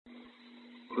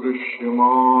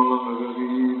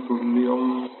दृश्यमाननगरीतुल्यं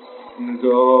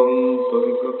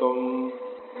निजान्तर्गतं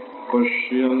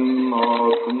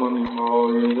पश्यन्नात्मनि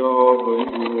मायया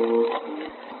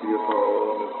यथा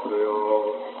निद्रया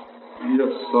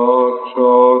यः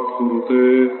साक्षात् कुरुते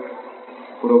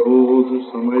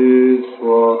प्रबोधसमये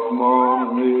स्वात्मानमेवास्ति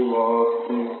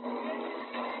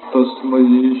तस्मै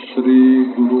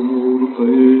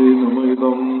श्रीगुरुमूर्तये नमः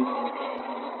इदं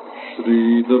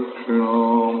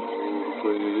श्रीदक्षिणामूर्तये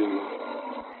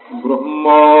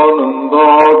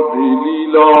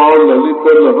ब्रह्मानन्दाब्धिलीला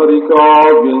ललितलहरिका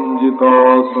व्यञ्जिता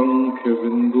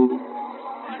संख्यबिन्दु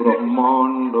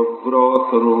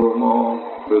ब्रह्माण्डव्रातरो मां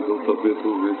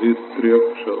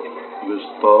विदुतविदुविदित्र्यक्ष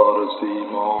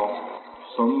विस्तारसीमा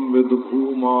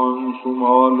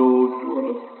संविद्भूमांशुमालोज्ज्वल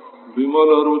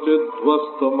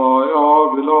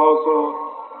विमलरुचिध्वस्तमायाविलास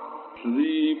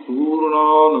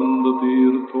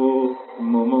श्रीपूर्णानन्दतीर्थो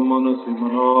मम मनसि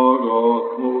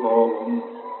मनागात्मभावम्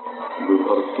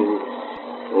विभर्तु।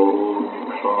 ओम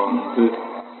शांति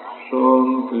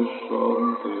शांति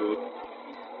शांति।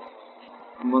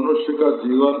 मनुष्य का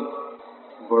जीवन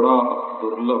बड़ा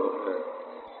दुर्लभ है।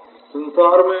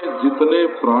 संसार में जितने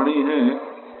प्राणी हैं,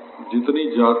 जितनी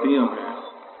जातियां हैं,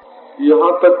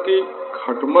 यहाँ तक कि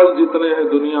खटमल जितने हैं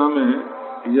दुनिया में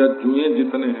या जुएं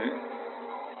जितने हैं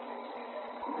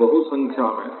बहुसंख्या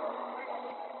में,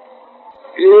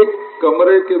 एक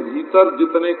कमरे के भीतर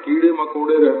जितने कीड़े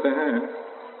मकोड़े रहते हैं,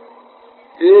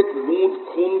 एक बूंद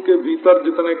खून के भीतर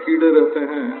जितने कीड़े रहते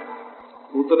हैं,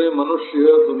 उतने मनुष्य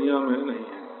दुनिया में नहीं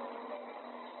है।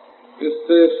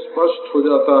 इससे स्पष्ट हो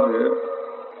जाता है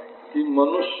कि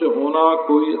मनुष्य होना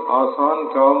कोई आसान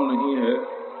काम नहीं है।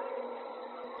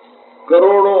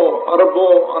 करोड़ों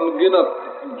अरबों अनगिनत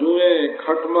जुएं,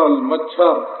 खटमल,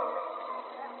 मच्छर,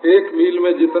 एक मील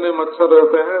में जितने मच्छर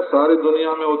रहते हैं सारी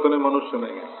दुनिया में उतने मनुष्य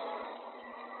नहीं है।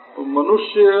 तो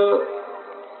मनुष्य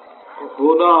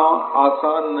होना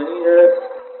आसान नहीं है।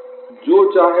 जो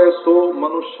चाहे सो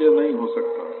मनुष्य नहीं हो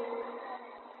सकता।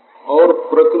 और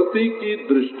प्रकृति की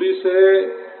दृष्टि से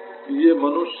ये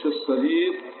मनुष्य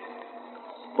शरीर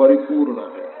परिपूर्ण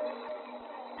है।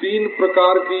 3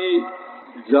 प्रकार की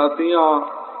जातियां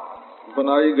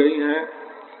बनाई गई हैं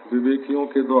विवेकियों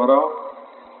के द्वारा।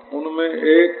 उनमें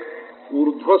एक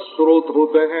ऊर्ध्व स्रोत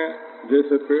होते हैं,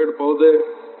 जैसे पेड़ पौधे,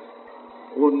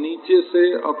 वो नीचे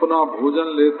से अपना भोजन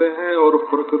लेते हैं और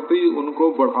प्रकृति उनको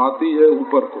बढ़ाती है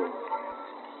ऊपर को।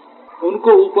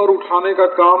 उनको ऊपर उठाने का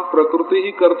काम प्रकृति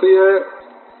ही करती है।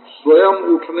 स्वयं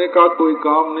उठने का कोई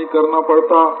काम नहीं करना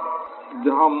पड़ता।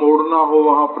 जहाँ मोड़ना हो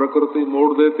वहाँ प्रकृति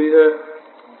मोड़ देती है।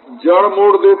 जड़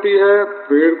मोड़ देती है,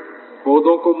 पेड़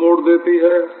पौधों को मोड़ देती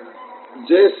है।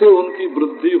 जैसे उनकी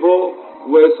वृद्धि हो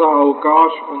वैसा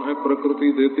अवकाश उन्हें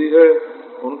प्रकृति देती है,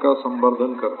 उनका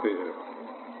संवर्धन करती है।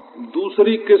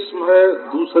 दूसरी किस्म है,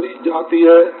 दूसरी जाति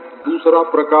है, दूसरा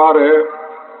प्रकार है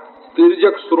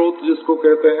तिर्यक स्रोत जिसको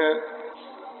कहते हैं।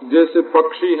 जैसे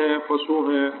पक्षी हैं, पशु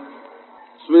हैं,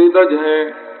 स्वेदज हैं,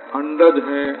 अंडज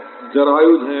हैं,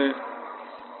 जरायुज हैं,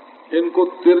 इनको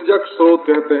तिर्यक स्रोत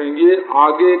कहते हैं। ये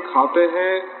आगे खाते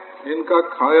हैं, इनका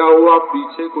खाया हुआ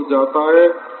पीछे को जाता है,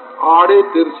 आड़े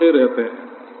तिरछे रहते हैं।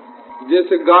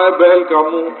 जैसे गाय बैल का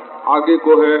मुंह आगे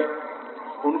को है,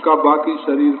 उनका बाकी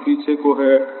शरीर पीछे को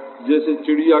है। जैसे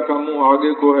चिड़िया का मुंह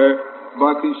आगे को है,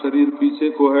 बाकी शरीर पीछे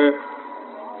को है।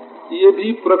 ये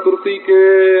भी प्रकृति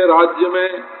के राज्य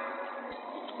में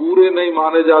पूरे नहीं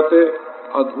माने जाते,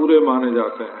 अधूरे माने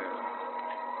जाते हैं।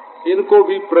 इनको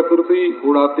भी प्रकृति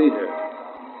उड़ाती है।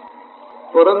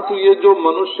 परंतु ये जो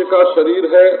मनुष्य का शरीर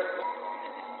है,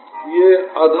 ये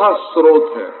अधा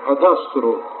स्रोत है, अधा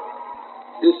स्रोत।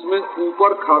 इसमें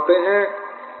ऊपर खाते हैं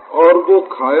और वो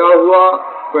खाया हुआ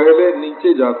पहले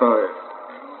नीचे जाता है।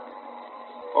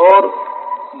 और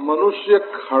मनुष्य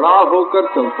खड़ा होकर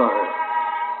चलता है।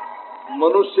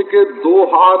 मनुष्य के 2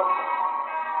 हाथ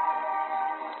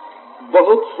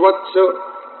बहुत स्वच्छ,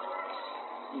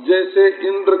 जैसे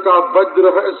इंद्र का वज्र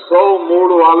है 100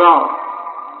 मोड़ वाला,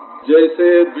 जैसे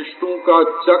विष्णु का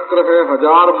चक्र है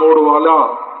 1000 मोड़ वाला,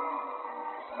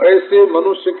 ऐसे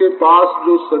मनुष्य के पास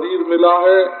जो शरीर मिला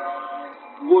है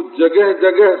वो जगह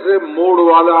जगह से मोड़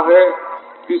वाला है।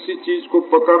 किसी चीज को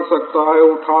पकड़ सकता है,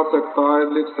 उठा सकता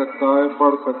है, लिख सकता है,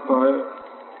 पढ़ सकता है।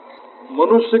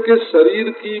 मनुष्य के शरीर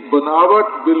की बनावट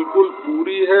बिल्कुल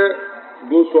पूरी है।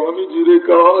 गोस्वामी जी ने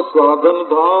कहा, साधन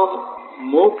धाम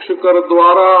मोक्ष कर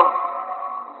द्वारा,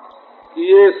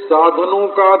 ये साधनों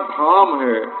का धाम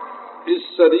है। इस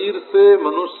शरीर से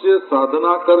मनुष्य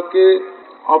साधना करके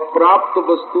अप्राप्त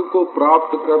वस्तु को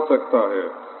प्राप्त कर सकता है।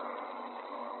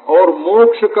 और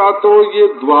मोक्ष का तो ये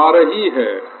द्वार ही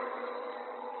है।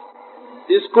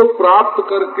 इसको प्राप्त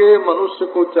करके मनुष्य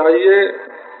को चाहिए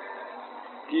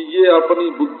कि ये अपनी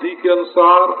बुद्धि के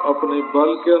अनुसार, अपने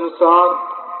बल के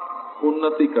अनुसार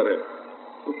उन्नति करे।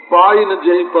 तो पाई न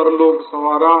जेहि परलोक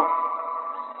संवारा,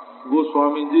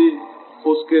 गोस्वामी जी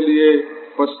उसके लिए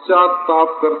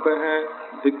पश्चाताप करते हैं,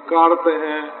 धिक्कारते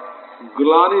हैं,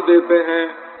 ग्लानि देते हैं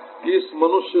कि इस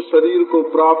मनुष्य शरीर को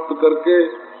प्राप्त करके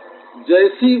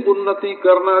जैसी उन्नति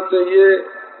करना चाहिए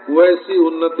वैसी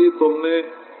उन्नति तुमने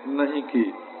नहीं की,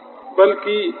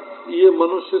 बल्कि ये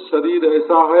मनुष्य शरीर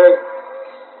ऐसा है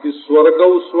कि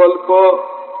स्वर्गौ स्वल्प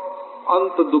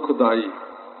अंत दुखदायी।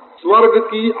 स्वर्ग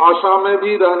की आशा में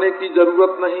भी रहने की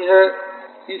जरूरत नहीं है।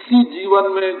 इसी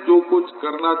जीवन में जो कुछ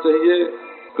करना चाहिए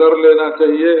कर लेना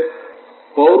चाहिए।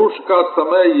 पौरुष का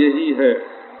समय यही है।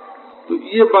 तो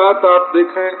ये बात आप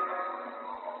देखें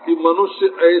कि मनुष्य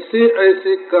ऐसे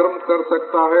ऐसे कर्म कर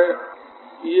सकता है।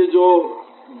 ये जो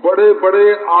बड़े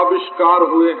बड़े आविष्कार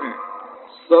हुए हैं,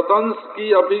 सदंश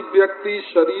की अभिव्यक्ति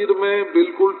शरीर में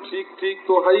बिल्कुल ठीक ठीक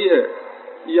तो है ही है।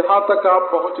 यहाँ तक आप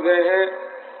पहुँच गए हैं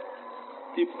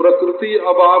कि प्रकृति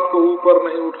अब आपको ऊपर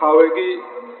नहीं उठावेगी,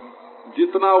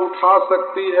 जितना उठा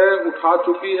सकती है उठा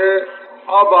चुकी है।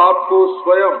 अब आपको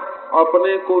स्वयं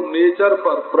अपने को नेचर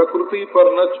पर, प्रकृति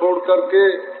पर न छोड़ करके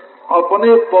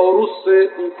अपने पौरुष से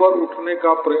ऊपर उठने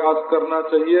का प्रयास करना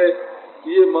चाहिए।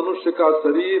 ये मनुष्य का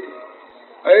शरीर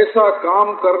ऐसा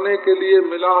काम करने के लिए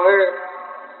मिला है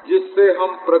जिससे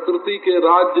हम प्रकृति के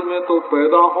राज्य में तो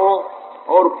पैदा हों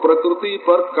और प्रकृति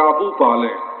पर काबू पा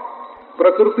लें,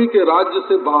 प्रकृति के राज्य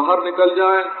से बाहर निकल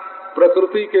जाएं,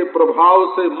 प्रकृति के प्रभाव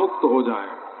से मुक्त हो जाएं,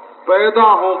 पैदा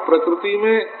हो प्रकृति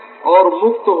में और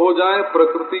मुक्त हो जाएं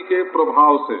प्रकृति के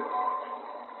प्रभाव से।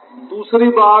 दूसरी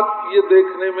बात ये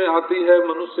देखने में आती है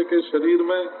मनुष्य के शरीर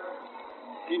में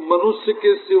कि मनुष्य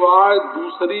के सिवाय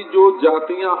दूसरी जो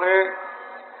जातियां हैं,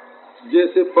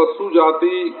 जैसे पशु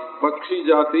जाति, पक्षी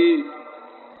जाति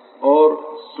और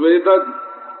स्वेदज,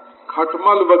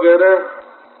 खटमल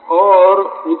वगैरह और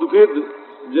उद्भिद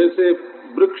जैसे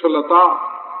वृक्षलता,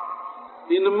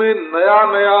 इनमें नया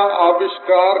नया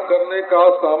आविष्कार करने का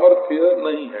सामर्थ्य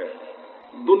नहीं है।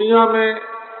 दुनिया में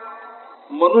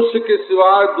मनुष्य के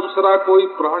सिवाय दूसरा कोई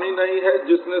प्राणी नहीं है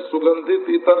जिसने सुगंधित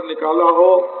इत्र निकाला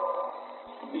हो।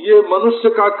 ये मनुष्य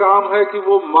का काम है कि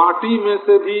वो माटी में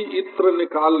से भी इत्र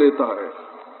निकाल लेता है।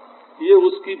 ये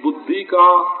उसकी बुद्धि का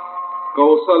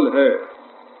कौशल है।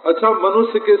 अच्छा,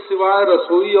 मनुष्य के सिवाय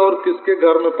रसोई और किसके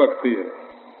घर में पकती है?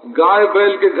 गाय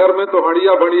बैल के घर में तो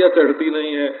हड़िया बढ़िया चढ़ती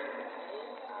नहीं है,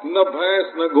 न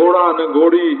भैंस, न घोड़ा, न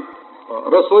घोड़ी।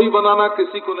 रसोई बनाना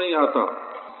किसी को नहीं आता।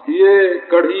 ये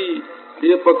कढ़ी,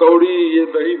 ये पकौड़ी, ये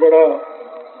दही बड़ा,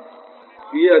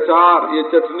 ये अचार, ये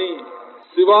चटनी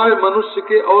सिवाय मनुष्य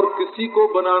के और किसी को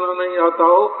बनाना नहीं आता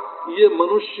हो। ये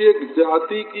मनुष्य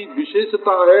जाति की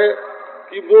विशेषता है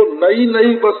कि वो नई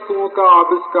नई वस्तुओं का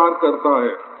आविष्कार करता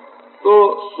है। तो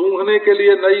सूंघने के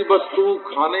लिए नई वस्तु,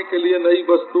 खाने के लिए नई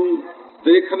वस्तु,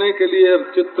 देखने के लिए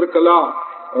चित्रकला,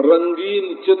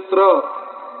 रंगीन चित्र,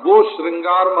 वो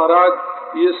श्रृंगार महाराज,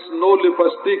 ये स्नो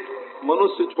लिपस्टिक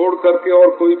मनुष्य छोड़ करके और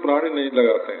कोई प्राणी नहीं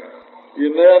लगाते हैं। ये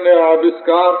नया नया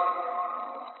आविष्कार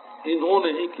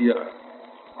इन्होंने ही किया है।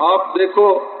 आप देखो,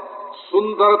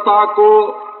 सुंदरता को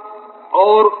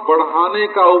और बढ़ाने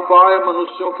का उपाय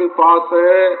मनुष्यों के पास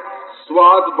है,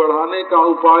 स्वाद बढ़ाने का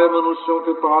उपाय मनुष्यों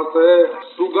के पास है,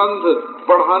 सुगंध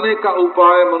बढ़ाने का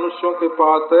उपाय मनुष्यों के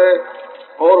पास है,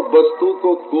 और वस्तु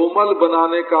को कोमल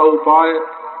बनाने का उपाय।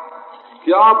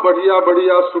 क्या बढ़िया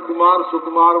बढ़िया सुकुमार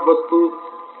सुकुमार वस्तु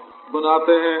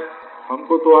बनाते हैं।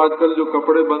 हमको तो आजकल जो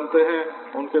कपड़े बनते हैं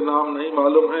उनके नाम नहीं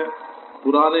मालूम है।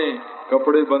 पुराने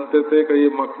कपड़े बनते थे कि ये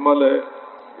मखमल है,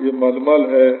 ये मलमल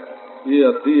है, ये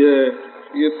अथी है,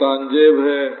 ये तांजेब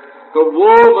है। तो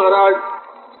वो महाराज,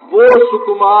 वो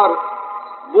सुकुमार,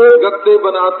 वो गद्दे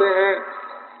बनाते हैं।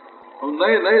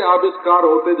 नए नए आविष्कार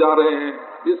होते जा रहे हैं।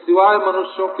 ये सिवाय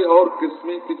मनुष्यों के और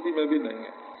किसी में भी नहीं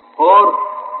है। और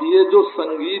ये जो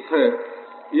संगीत है,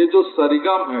 ये जो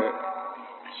सरिगम है,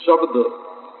 शब्द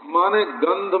माने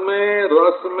गंध में,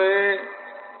 रस में,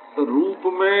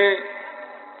 रूप में,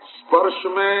 स्पर्श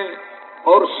में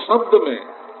और शब्द में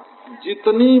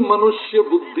जितनी मनुष्य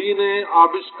बुद्धि ने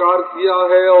आविष्कार किया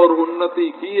है और उन्नति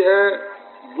की है,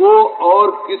 वो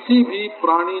और किसी भी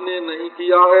प्राणी ने नहीं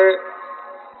किया है।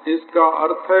 इसका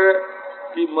अर्थ है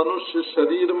कि मनुष्य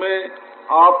शरीर में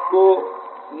आपको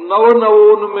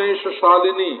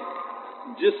नवोन्मेषशालिनी,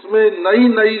 जिसमें नई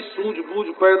नई सूझबूझ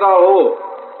पैदा हो,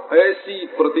 ऐसी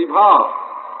प्रतिभा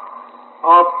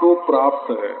आपको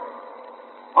प्राप्त है।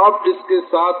 अब इसके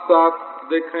साथ साथ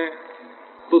देखें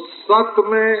तो सत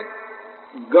में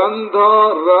गंध,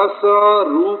 रस,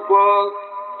 रूप,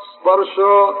 स्पर्श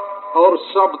और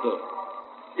शब्द,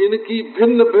 इनकी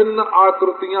भिन्न भिन्न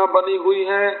आकृतियां बनी हुई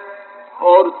हैं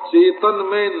और चेतन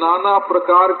में नाना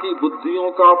प्रकार की बुद्धियों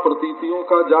का, प्रतीतियों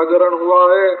का जागरण हुआ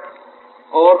है।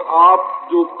 और आप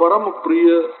जो परम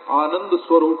प्रिय आनंद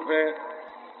स्वरूप हैं,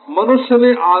 मनुष्य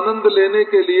ने आनंद लेने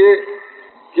के लिए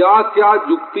क्या क्या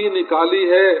युक्ति निकाली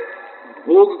है।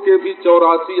 भोग के भी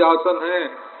 84 आसन हैं,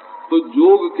 तो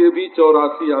योग के भी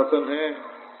 84 आसन हैं,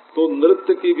 तो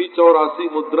नृत्य की भी 84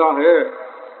 मुद्रा है।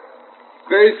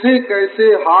 कैसे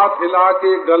कैसे हाथ हिला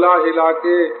के, गला हिला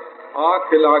के,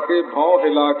 आँख हिला के, भौं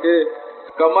हिला के,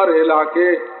 कमर हिला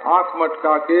के, आँख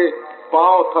मटका के,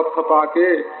 पांव थपथपा के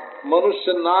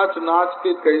मनुष्य नाच नाच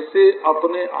के कैसे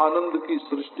अपने आनंद की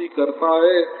सृष्टि करता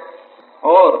है,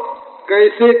 और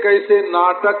कैसे कैसे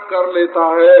नाटक कर लेता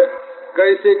है,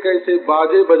 कैसे कैसे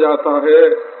बाजे बजाता है,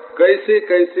 कैसे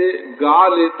कैसे गा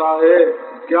लेता है,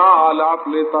 क्या आलाप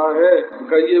लेता है।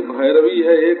 कहीं ये भैरवी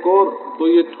है एक और, तो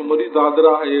ये ठुमरी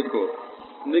दादरा है एक और।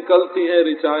 निकलती हैं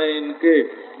ऋचाएं इनके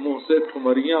मुंह से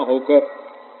ठुमरियां होकर।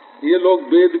 ये लोग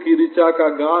वेद की ऋचा का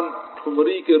गान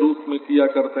ठुमरी के रूप में किया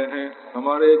करते हैं।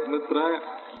 हमारे एक मित्र हैं,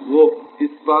 वो इस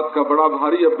बात का बड़ा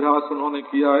भारी अभ्यास उन्होंने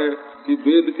किया है कि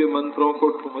वेद के मंत्रों को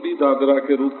ठुमरी दादरा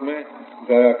के रूप में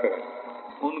गाया करें।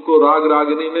 उनको राग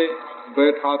रागिनी में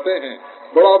बैठाते हैं,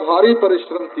 बड़ा भारी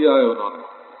परिश्रम किया है उन्होंने।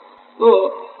 तो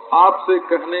आपसे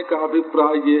कहने का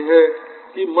अभिप्राय ये है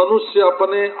कि मनुष्य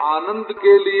अपने आनंद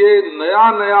के लिए नया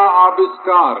नया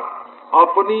आविष्कार,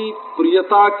 अपनी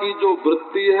प्रियता की जो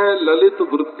वृत्ति है, ललित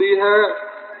वृत्ति है,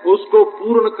 उसको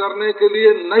पूर्ण करने के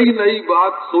लिए नई नई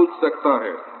बात सोच सकता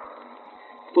है।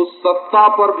 तो सत्ता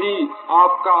पर भी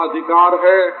आपका अधिकार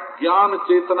है, ज्ञान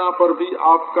चेतना पर भी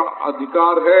आपका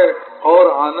अधिकार है। और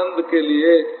आनंद के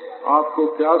लिए आपको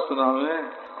क्या सुनावें,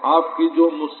 आपकी जो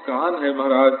मुस्कान है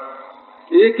महाराज,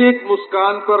 एक एक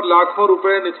मुस्कान पर लाखों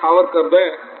रुपए निछावर कर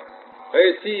दें,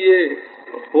 ऐसी ये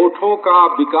होठों का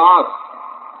विकास,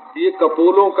 ये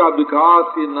कपोलों का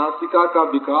विकास, ये नासिका का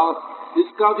विकास,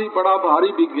 इसका भी बड़ा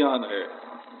भारी विज्ञान है।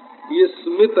 ये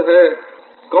स्मित है,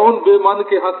 कौन बेमन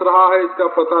के हंस रहा है इसका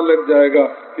पता लग जाएगा,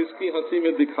 किसकी हंसी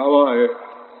में दिखावा है,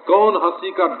 कौन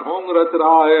हंसी का ढोंग रच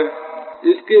रहा है।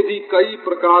 इसके भी कई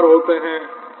प्रकार होते हैं।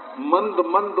 मंद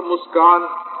मंद मुस्कान,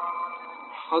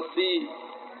 हंसी,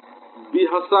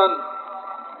 विहसन,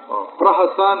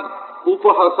 प्रहसन,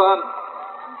 उपहसन,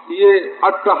 ये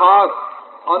अट्टहास,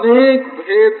 अनेक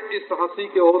भेद इस हंसी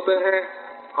के होते हैं।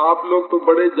 आप लोग तो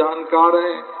बड़े जानकार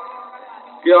हैं।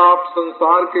 क्या आप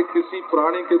संसार के किसी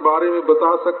प्राणी के बारे में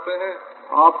बता सकते हैं?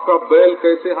 आपका बैल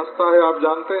कैसे हंसता है आप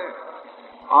जानते हैं?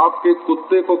 आपके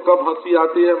कुत्ते को कब हंसी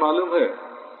आती है मालूम है?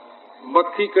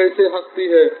 मक्खी कैसे हंसती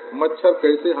है, मच्छर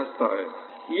कैसे हंसता है।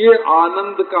 ये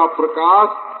आनंद का प्रकाश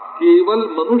केवल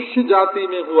मनुष्य जाति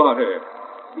में हुआ है।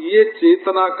 ये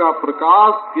चेतना का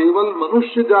प्रकाश केवल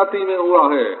मनुष्य जाति में हुआ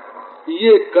है।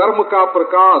 ये कर्म का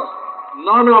प्रकाश,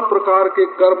 नाना प्रकार के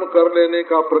कर्म कर लेने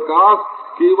का प्रकाश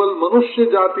केवल मनुष्य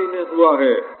जाति में हुआ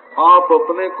है। आप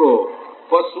अपने को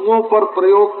पशुओं पर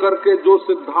प्रयोग करके जो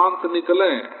सिद्धांत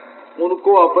निकले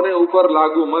उनको अपने ऊपर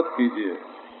लागू मत कीजिए।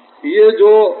 ये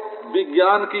जो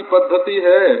विज्ञान की पद्धति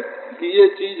है कि ये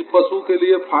चीज पशु के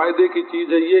लिए फायदे की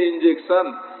चीज है, ये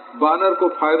इंजेक्शन बानर को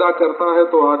फायदा करता है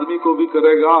तो आदमी को भी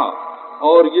करेगा,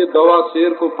 और ये दवा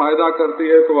शेर को फायदा करती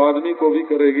है तो आदमी को भी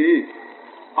करेगी।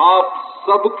 आप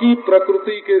सबकी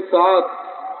प्रकृति के साथ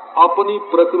अपनी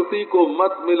प्रकृति को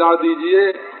मत मिला दीजिए।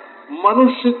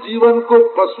 मनुष्य जीवन को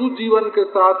पशु जीवन के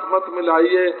साथ मत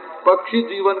मिलाइए, पक्षी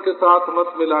जीवन के साथ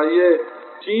मत मिलाइए,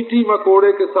 चींटी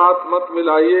मकोड़े के साथ मत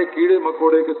मिलाइए, कीड़े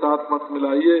मकोड़े के साथ मत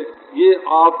मिलाइए। ये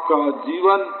आपका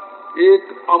जीवन एक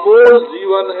अमोल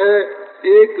जीवन है,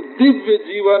 एक दिव्य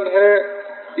जीवन है।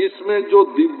 इसमें जो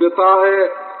दिव्यता है,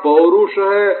 पौरुष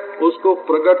है, उसको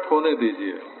प्रकट होने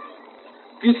दीजिए।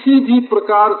 किसी भी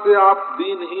प्रकार से आप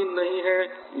दीनहीन नहीं हैं।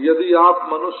 यदि आप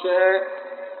मनुष्य हैं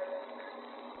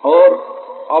और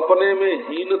अपने में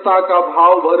हीनता का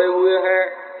भाव भरे हुए हैं,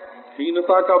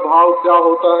 हीनता का भाव क्या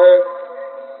होता है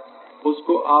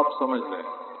उसको आप समझ लें।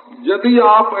 यदि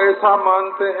आप ऐसा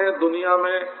मानते हैं दुनिया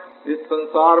में, इस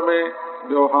संसार में,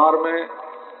 व्यवहार में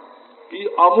कि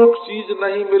अमुक चीज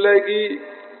नहीं मिलेगी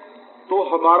तो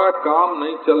हमारा काम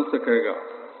नहीं चल सकेगा,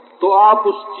 तो आप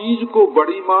उस चीज को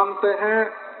बड़ी मानते हैं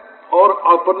और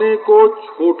अपने को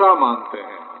छोटा मानते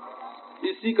हैं।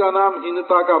 इसी का नाम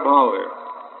हीनता का भाव है।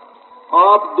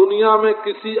 आप दुनिया में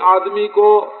किसी आदमी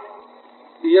को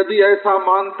यदि ऐसा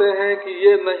मानते हैं कि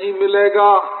ये नहीं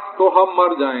मिलेगा तो हम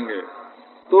मर जाएंगे,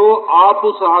 तो आप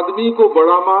उस आदमी को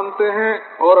बड़ा मानते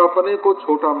हैं और अपने को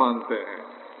छोटा मानते हैं।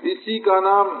 इसी का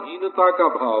नाम हीनता का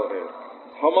भाव है।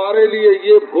 हमारे लिए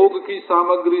ये भोग की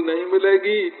सामग्री नहीं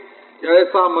मिलेगी,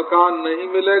 ऐसा मकान नहीं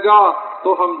मिलेगा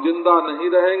तो हम जिंदा नहीं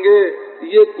रहेंगे,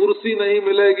 ये कुर्सी नहीं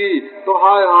मिलेगी तो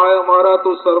हाय हाय हमारा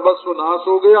तो सर्वस्व नाश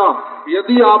हो गया।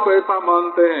 यदि आप ऐसा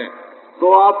मानते हैं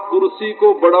तो आप कुर्सी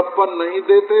को बड़प्पन नहीं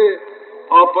देते,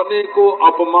 अपने को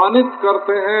अपमानित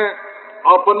करते हैं,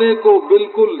 अपने को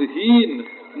बिल्कुल हीन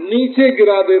नीचे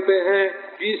गिरा देते हैं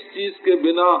कि इस चीज के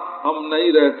बिना हम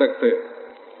नहीं रह सकते।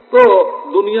 तो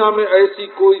दुनिया में ऐसी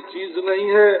कोई चीज नहीं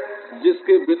है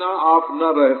जिसके बिना आप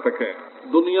न रह सकें।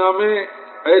 दुनिया में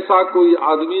ऐसा कोई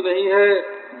आदमी नहीं है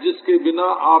जिसके बिना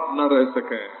आप न रह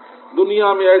सकें।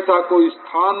 दुनिया में ऐसा कोई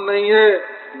स्थान नहीं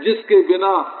है जिसके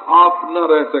बिना आप न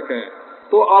रह सकें।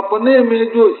 तो अपने में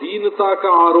जो हीनता का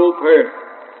आरोप है,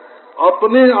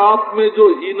 अपने आप में जो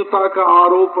हीनता का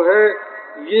आरोप है,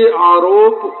 ये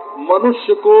आरोप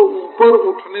मनुष्य को ऊपर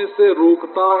उठने से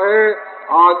रोकता है,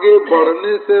 आगे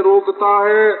बढ़ने से रोकता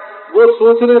है। वो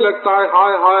सोचने लगता है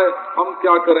हाय हाय हम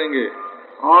क्या करेंगे।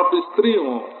 आप स्त्री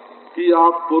हो कि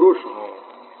आप पुरुष हो,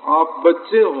 आप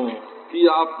बच्चे हो कि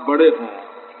आप बड़े हो,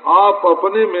 आप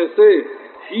अपने में से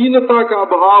हीनता का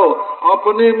भाव,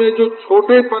 अपने में जो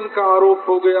छोटेपन का आरोप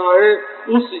हो गया है,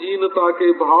 उस हीनता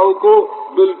के भाव को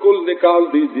बिल्कुल निकाल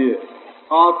दीजिए।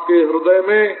 आपके हृदय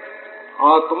में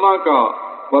आत्मा का,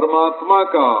 परमात्मा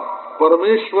का,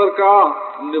 परमेश्वर का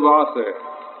निवास है।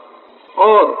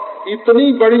 और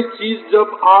इतनी बड़ी चीज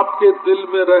जब आपके दिल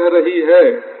में रह रही है,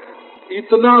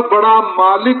 इतना बड़ा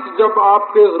मालिक जब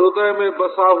आपके हृदय में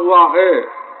बसा हुआ है,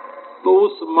 तो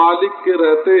उस मालिक के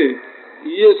रहते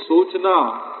ये सोचना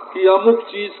कि अमुक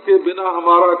चीज के बिना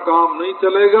हमारा काम नहीं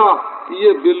चलेगा,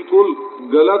 ये बिल्कुल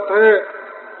गलत है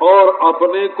और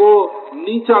अपने को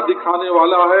नीचा दिखाने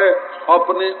वाला है,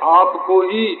 अपने आप को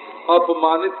ही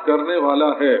अपमानित करने वाला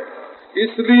है।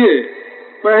 इसलिए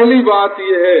पहली बात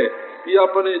यह है कि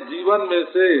अपने जीवन में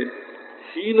से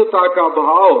हीनता का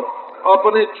भाव,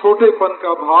 अपने छोटेपन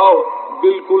का भाव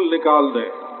बिल्कुल निकाल दें।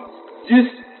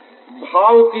 जिस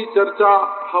भाव की चर्चा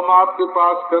हम आपके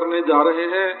पास करने जा रहे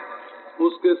हैं,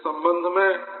 उसके संबंध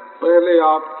में पहले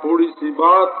आप थोड़ी सी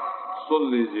बात सुन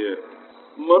लीजिए।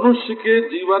 मनुष्य के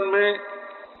जीवन में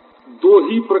दो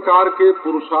ही प्रकार के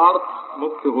पुरुषार्थ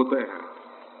मुख्य होते हैं।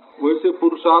 वैसे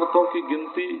पुरुषार्थों की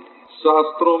गिनती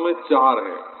शास्त्रों में 4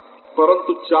 है,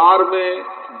 परंतु 4 में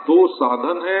 2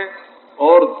 साधन हैं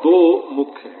और 2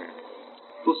 मुख्य हैं।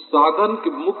 तो साधन के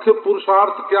मुख्य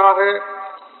पुरुषार्थ क्या है?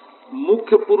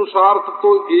 मुख्य पुरुषार्थ तो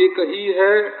एक ही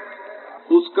है,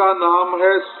 उसका नाम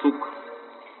है सुख।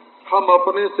 हम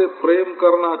अपने से प्रेम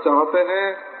करना चाहते हैं,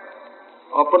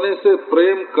 अपने से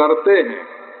प्रेम करते हैं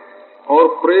और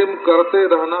प्रेम करते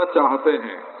रहना चाहते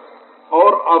हैं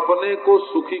और अपने को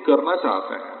सुखी करना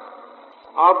चाहते हैं।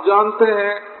 आप जानते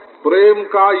हैं प्रेम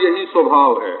का यही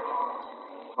स्वभाव है।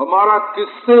 हमारा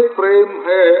किससे प्रेम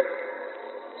है,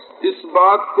 इस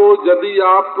बात को यदि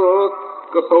आप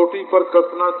कसौटी पर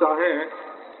कसना चाहें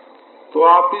तो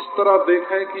आप इस तरह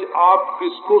देखें कि आप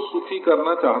किसको सुखी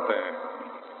करना चाहते हैं।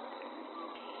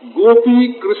 गोपी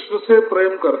कृष्ण से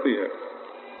प्रेम करती है।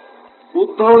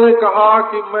 उद्धव ने कहा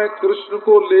कि मैं कृष्ण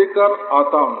को लेकर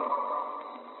आता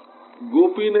हूँ।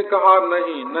 गोपी ने कहा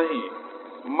नहीं नहीं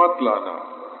मत लाना,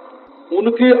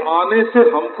 उनके आने से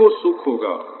हमको सुख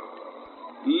होगा।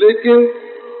 लेकिन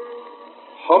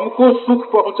हमको सुख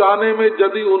पहुंचाने में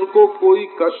यदि उनको कोई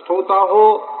कष्ट होता हो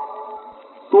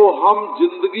तो हम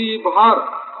जिंदगी भर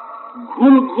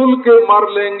घुल घुल के मर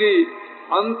लेंगी,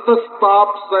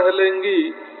 अंतस्ताप सह लेंगी,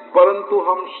 परंतु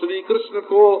हम श्री कृष्ण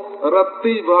को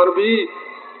रत्ती भर भी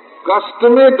कष्ट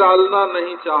में डालना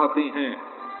नहीं चाहती हैं।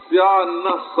 स्या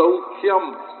न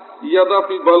सौख्यम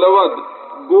यदपि बलवद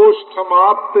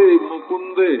गोष्ठमाप्ते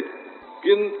मुकुंदे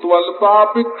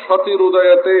किंत्वल्पापि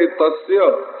क्षतिरुदयते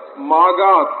तस्य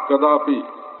मागात कदापि।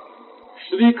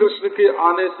 श्री कृष्ण के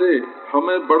आने से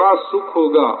हमें बड़ा सुख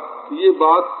होगा, ये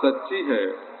बात सच्ची है।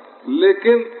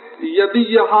 लेकिन यदि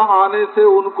यहाँ आने से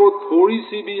उनको थोड़ी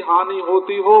सी भी हानि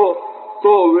होती हो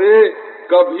तो वे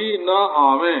कभी न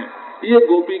आवें। ये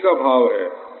गोपी का भाव है।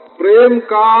 प्रेम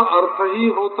का अर्थ ही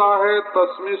होता है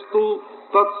तस्मिस्तु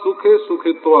तत्सुखे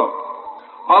सुखित्व।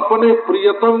 अपने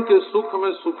प्रियतम के सुख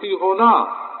में सुखी होना,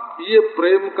 ये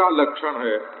प्रेम का लक्षण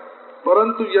है।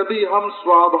 परंतु यदि हम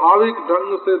स्वाभाविक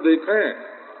ढंग से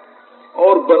देखें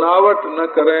और बनावट न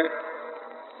करें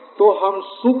तो हम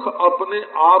सुख अपने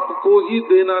आप को ही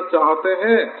देना चाहते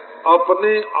हैं,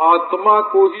 अपने आत्मा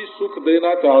को ही सुख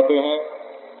देना चाहते हैं।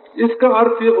 इसका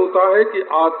अर्थ ये होता है कि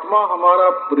आत्मा हमारा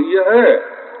प्रिय है,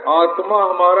 आत्मा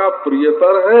हमारा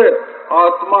प्रियतर है,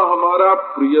 आत्मा हमारा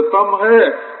प्रियतम है।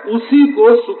 उसी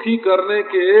को सुखी करने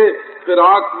के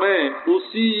फिराक में,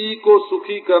 उसी को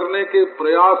सुखी करने के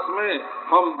प्रयास में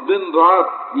हम दिन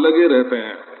रात लगे रहते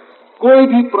हैं। कोई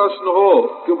भी प्रश्न हो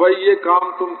कि भाई ये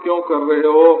काम तुम क्यों कर रहे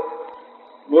हो,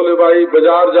 बोले भाई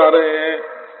बाजार जा रहे हैं,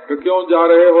 तो क्यों जा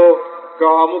रहे हो?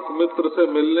 कामुक मित्र से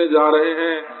मिलने जा रहे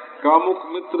हैं। कामुक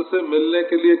मित्र से मिलने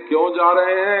के लिए क्यों जा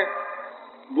रहे हैं?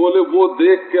 बोले वो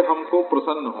देख के हमको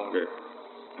प्रसन्न होंगे,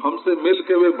 हमसे मिल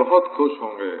के वे बहुत खुश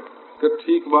होंगे। कि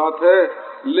ठीक बात है,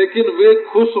 लेकिन वे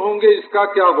खुश होंगे इसका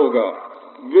क्या होगा?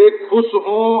 वे खुश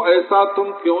हों ऐसा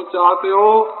तुम क्यों चाहते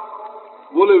हो?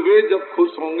 बोले वे जब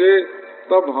खुश होंगे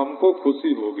तब हमको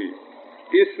खुशी होगी।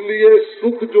 इसलिए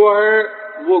सुख जो है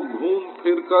वो घूम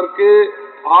फिर करके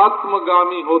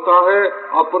आत्मगामी होता है,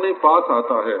 अपने पास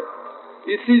आता है।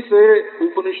 इसी से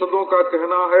उपनिषदों का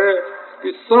कहना है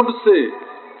कि सबसे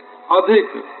अधिक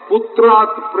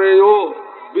पुत्रात् प्रेयो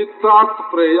वित्तात्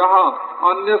प्रेयः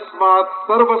अन्यस्मात्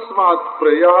सर्वस्मात्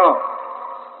प्रेयः।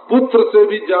 पुत्र से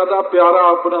भी ज्यादा प्यारा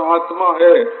अपना आत्मा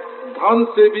है, धन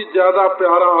से भी ज्यादा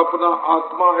प्यारा अपना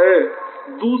आत्मा है,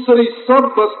 दूसरी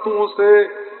सब वस्तुओं से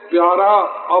प्यारा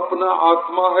अपना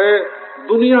आत्मा है।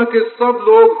 दुनिया के सब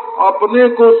लोग अपने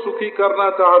को सुखी करना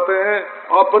चाहते हैं,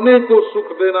 अपने को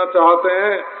सुख देना चाहते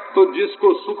हैं, तो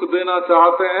जिसको सुख देना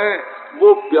चाहते हैं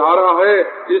वो प्यारा है,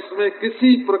 इसमें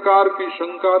किसी प्रकार की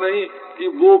शंका नहीं कि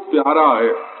वो प्यारा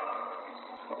है।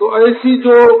 तो ऐसी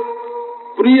जो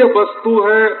प्रिय वस्तु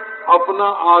है अपना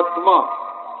आत्मा,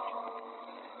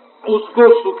 उसको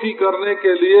सुखी करने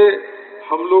के लिए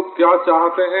हम लोग क्या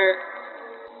चाहते हैं?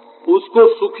 उसको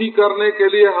सुखी करने के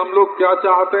लिए हम लोग क्या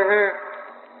चाहते हैं?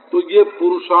 तो ये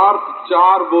पुरुषार्थ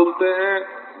चार बोलते हैं,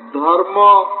 धर्म,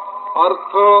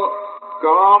 अर्थ,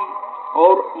 काम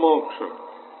और मोक्ष।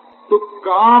 तो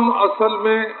काम असल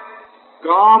में,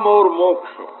 काम और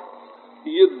मोक्ष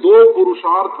ये दो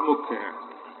पुरुषार्थ मुख्य हैं।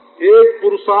 एक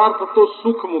पुरुषार्थ तो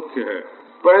सुख मुख्य है।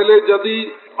 पहले यदि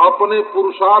अपने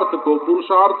पुरुषार्थ को,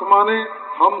 पुरुषार्थ माने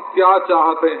हम क्या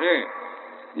चाहते हैं,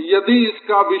 यदि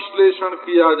इसका विश्लेषण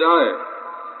किया जाए,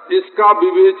 इसका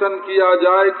विवेचन किया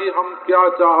जाए कि हम क्या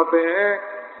चाहते हैं,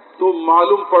 तो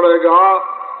मालूम पड़ेगा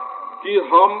कि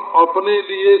हम अपने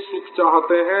लिए सुख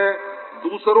चाहते हैं,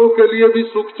 दूसरों के लिए भी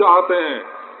सुख चाहते हैं,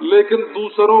 लेकिन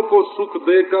दूसरों को सुख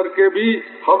दे करके भी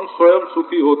हम स्वयं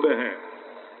सुखी होते हैं।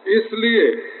 इसलिए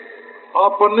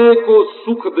अपने को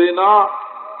सुख देना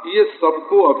ये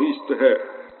सबको अभीष्ट है।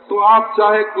 तो आप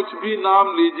चाहे कुछ भी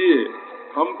नाम लीजिए,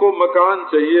 हमको मकान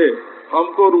चाहिए,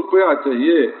 हमको रुपया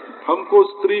चाहिए, हमको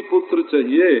स्त्री पुत्र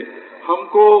चाहिए,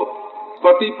 हमको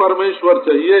पति परमेश्वर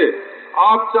चाहिए,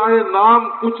 आप चाहे नाम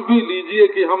कुछ भी लीजिए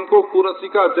कि हमको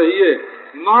कुरसिका चाहिए,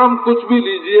 नाम कुछ भी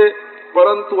लीजिए,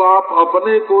 परंतु आप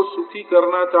अपने को सुखी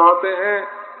करना चाहते हैं,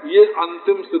 ये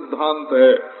अंतिम सिद्धांत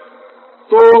है।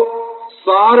 तो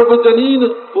सार्वजनीन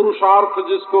पुरुषार्थ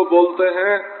जिसको बोलते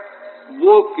हैं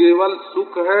वो केवल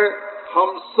सुख है।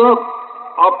 हम सब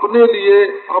अपने लिए,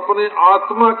 अपने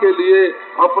आत्मा के लिए,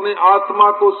 अपने आत्मा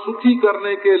को सुखी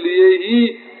करने के लिए ही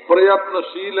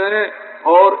प्रयत्नशील हैं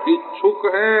और इच्छुक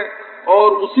हैं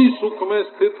और उसी सुख में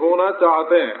स्थित होना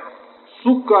चाहते हैं।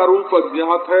 सुख का रूप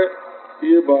अज्ञात है,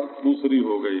 ये बात दूसरी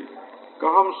हो गई। कि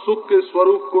हम सुख के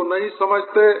स्वरूप को नहीं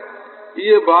समझते,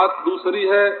 ये बात दूसरी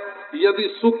है। यदि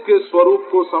सुख के स्वरूप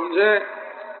को समझें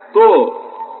तो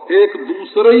एक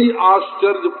दूसरा ही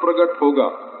आश्चर्य प्रकट होगा।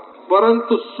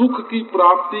 परंतु सुख की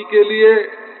प्राप्ति के लिए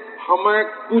हमें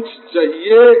कुछ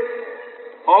चाहिए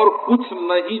और कुछ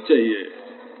नहीं चाहिए।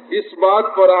 इस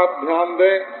बात पर आप ध्यान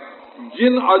दें।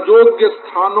 जिन अयोग्य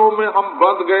स्थानों में हम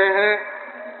बंध गए हैं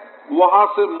वहाँ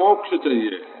से मोक्ष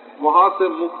चाहिए, वहाँ से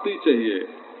मुक्ति चाहिए,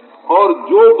 और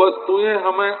जो वस्तुएं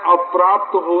हमें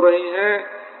अप्राप्त हो रही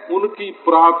हैं उनकी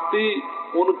प्राप्ति,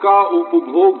 उनका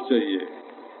उपभोग चाहिए।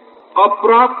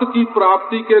 अप्राप्त की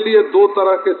प्राप्ति के लिए दो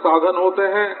तरह के साधन होते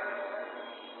हैं,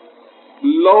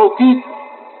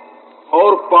 लौकिक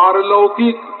और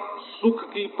पारलौकिक। सुख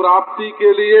की प्राप्ति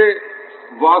के लिए,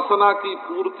 वासना की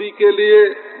पूर्ति के लिए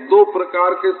दो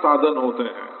प्रकार के साधन होते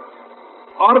हैं।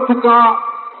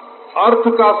 अर्थ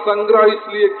का संग्रह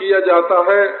इसलिए किया जाता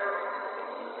है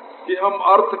कि हम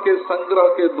अर्थ के संग्रह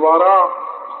के द्वारा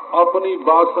अपनी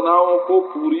वासनाओं को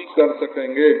पूरी कर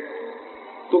सकेंगे।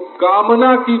 तो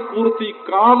कामना की पूर्ति,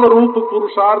 काम रूप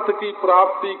पुरुषार्थ की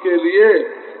प्राप्ति के लिए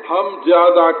हम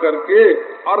ज्यादा करके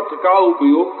अर्थ का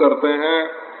उपयोग करते हैं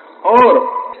और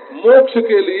मोक्ष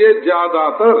के लिए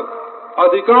ज्यादातर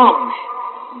अधिकांश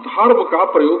धर्म का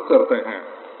प्रयोग करते हैं।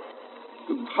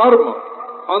 धर्म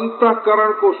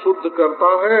अंतःकरण को शुद्ध करता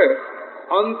है,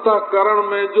 अंतःकरण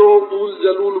में जो ऊल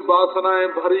जलूल वासनाएं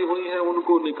भरी हुई हैं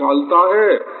उनको निकालता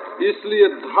है। इसलिए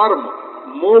धर्म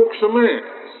मोक्ष में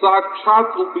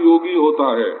साक्षात उपयोगी होता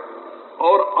है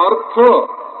और अर्थ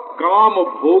काम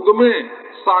भोग में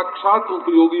साक्षात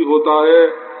उपयोगी होता है।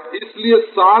 इसलिए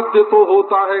साध्य तो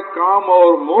होता है काम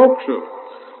और मोक्ष,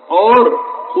 और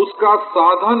उसका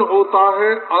साधन होता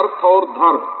है अर्थ और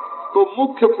धर्म। तो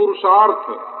मुख्य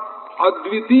पुरुषार्थ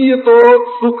अद्वितीय तो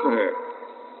सुख है,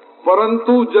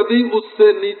 परंतु यदि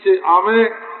उससे नीचे आवे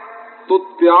तो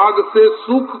त्याग से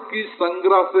सुख की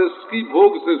संग्रह से की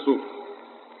भोग से सुख।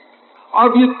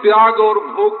 अब ये त्याग और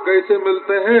भोग कैसे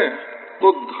मिलते हैं?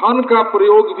 तो धन का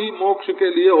प्रयोग भी मोक्ष के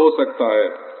लिए हो सकता है।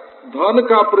 धन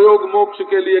का प्रयोग मोक्ष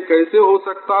के लिए कैसे हो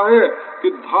सकता है कि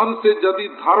धन से यदि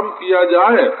धर्म किया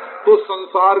जाए तो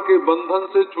संसार के बंधन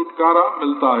से छुटकारा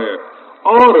मिलता है,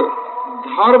 और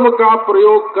धर्म का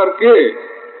प्रयोग करके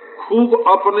खूब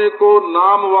अपने को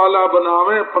नाम वाला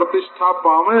बनावे, प्रतिष्ठा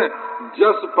पावे,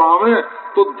 जस पावे,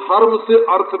 तो धर्म से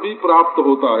अर्थ भी प्राप्त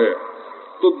होता है।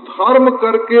 तो धर्म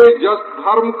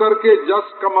करके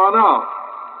जस कमाना,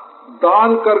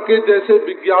 दान करके जैसे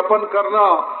विज्ञापन करना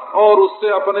और उससे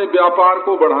अपने व्यापार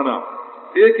को बढ़ाना,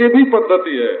 एक ही भी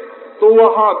पद्धति है। तो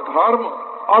वहाँ धर्म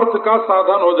अर्थ का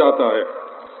साधन हो जाता है,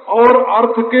 और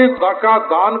अर्थ के का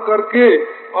दान करके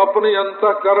अपने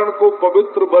अंतःकरण को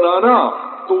पवित्र बनाना,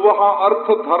 तो वहाँ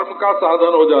अर्थ धर्म का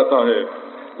साधन हो जाता है।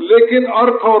 लेकिन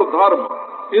अर्थ और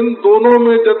धर्म इन दोनों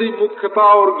में यदि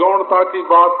मुख्यता और गौणता की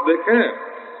बात देखें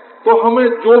तो हमें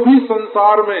जो भी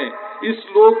संसार में इस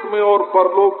लोक में और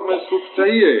परलोक में सुख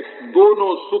चाहिए,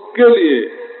 दोनों सुख के लिए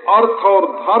अर्थ और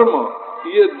धर्म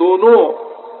ये दोनों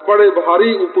बड़े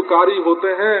भारी उपकारी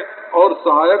होते हैं और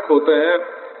सहायक होते हैं।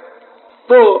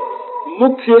 तो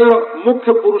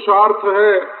मुख्य पुरुषार्थ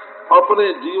है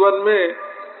अपने जीवन में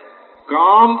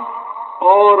काम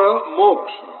और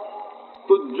मोक्ष।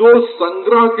 तो जो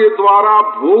संग्रह के द्वारा,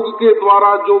 भोग के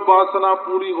द्वारा जो वासना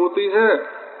पूरी होती है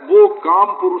वो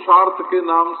काम पुरुषार्थ के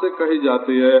नाम से कही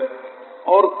जाती है,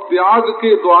 और त्याग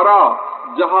के द्वारा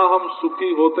जहाँ हम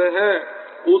सुखी होते हैं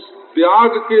उस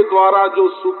त्याग के द्वारा जो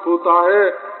सुख होता है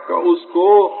उसको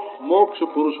मोक्ष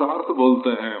पुरुषार्थ बोलते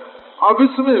हैं। अब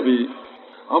इसमें भी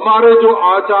हमारे जो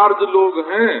आचार्य लोग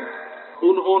हैं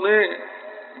उन्होंने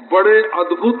बड़े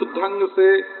अद्भुत ढंग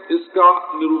से इसका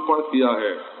निरूपण किया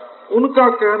है। उनका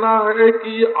कहना है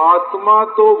कि आत्मा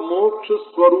तो मोक्ष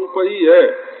स्वरूप ही है,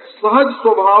 सहज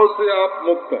स्वभाव से आप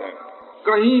मुक्त हैं,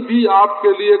 कहीं भी आपके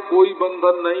लिए कोई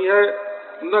बंधन नहीं है,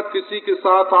 न किसी के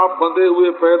साथ आप बंधे हुए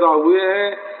पैदा हुए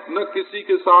हैं, न किसी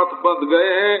के साथ बंध गए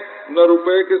हैं, न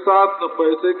रुपए के साथ, न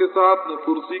पैसे के साथ, न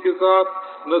कुर्सी के साथ,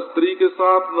 न स्त्री के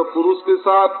साथ, न पुरुष के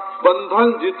साथ।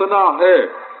 बंधन जितना है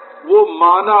वो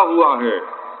माना हुआ है,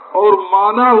 और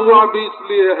माना हुआ भी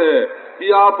इसलिए है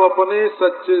कि आप अपने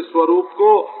सच्चे स्वरूप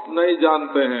को नहीं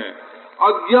जानते हैं।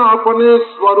 अपने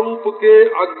स्वरूप के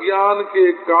अज्ञान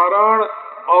के कारण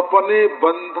अपने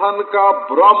बंधन का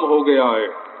भ्रम हो गया है।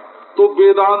 तो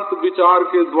वेदांत विचार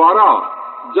के द्वारा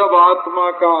जब आत्मा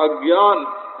का अज्ञान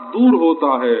दूर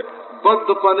होता है,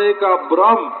 बद्धपने का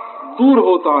भ्रम दूर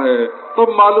होता है,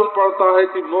 तब मालूम पड़ता है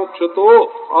कि मोक्ष तो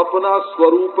अपना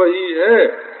स्वरूप ही है।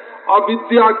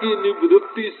 अविद्या की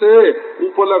निवृत्ति से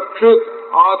उपलक्षित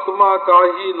आत्मा का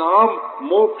ही नाम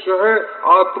मोक्ष है।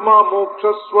 आत्मा मोक्ष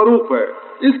स्वरूप है।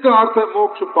 इसका अर्थ है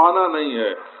मोक्ष पाना नहीं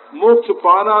है। मोक्ष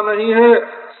पाना नहीं है,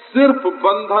 सिर्फ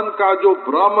बंधन का जो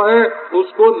भ्रम है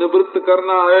उसको निवृत्त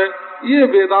करना है। ये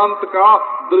वेदांत का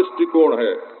दृष्टिकोण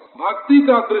है। भक्ति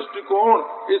का दृष्टिकोण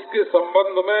इसके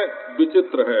संबंध में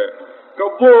विचित्र है।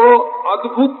 कब वो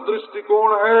अद्भुत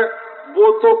दृष्टिकोण है,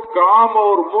 वो तो काम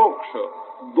और मोक्ष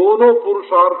दोनों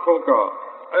पुरुषार्थों का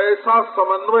ऐसा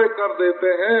समन्वय कर देते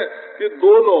हैं कि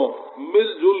दोनों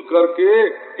मिलजुल करके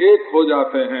एक हो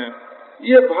जाते हैं।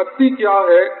 ये भक्ति क्या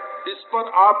है, इस पर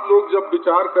आप लोग जब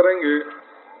विचार करेंगे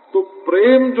तो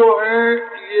प्रेम जो है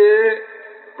ये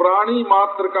प्राणी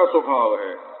मात्र का स्वभाव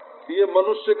है, ये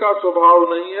मनुष्य का स्वभाव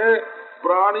नहीं है,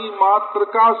 प्राणी मात्र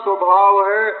का स्वभाव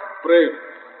है प्रेम।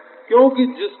 क्योंकि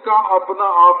जिसका अपना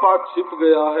आपा छिप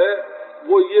गया है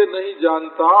वो ये नहीं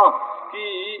जानता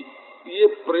कि ये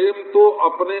प्रेम तो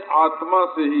अपने आत्मा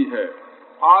से ही है।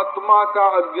 आत्मा का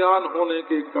अज्ञान होने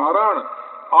के कारण,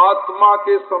 आत्मा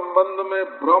के संबंध में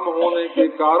भ्रम होने के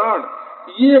कारण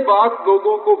ये बात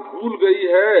लोगों को भूल गई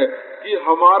है कि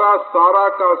हमारा सारा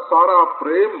का सारा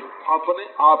प्रेम अपने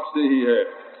आप से ही है।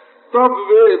 तब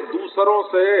वे दूसरों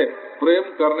से प्रेम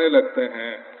करने लगते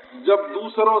हैं। जब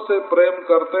दूसरों से प्रेम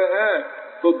करते हैं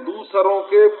तो दूसरों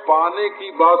के पाने की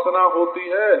वासना होती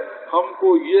है,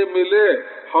 हमको ये मिले,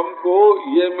 हमको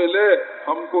ये मिले,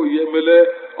 हमको ये मिले,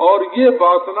 और ये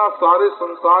वासना सारे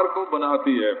संसार को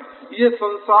बनाती है। ये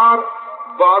संसार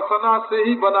वासना से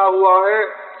ही बना हुआ है,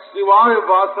 सिवाय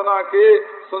वासना के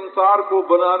संसार को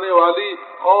बनाने वाली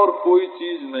और कोई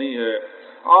चीज नहीं है।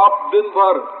 आप दिन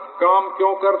भर काम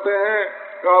क्यों करते हैं?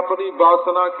 अपनी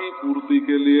वासना की पूर्ति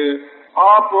के लिए।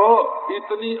 आप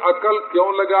इतनी अकल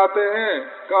क्यों लगाते हैं?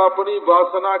 अपनी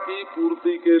वासना की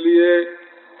पूर्ति के लिए।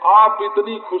 आप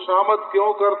इतनी खुशामद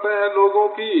क्यों करते हैं लोगों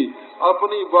की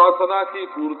अपनी वासना की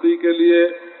पूर्ति के लिए?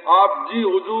 आप जी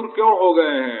हुजूर क्यों हो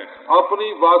गए हैं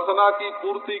अपनी वासना की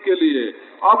पूर्ति के लिए?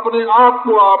 अपने आप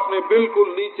को आपने बिल्कुल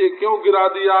नीचे क्यों गिरा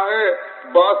दिया है?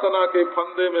 वासना के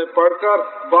फंदे में पड़कर,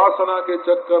 वासना के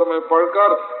चक्कर में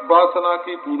पड़कर, वासना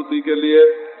की पूर्ति के लिए।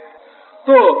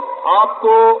 तो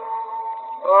आपको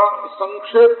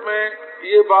संक्षेप में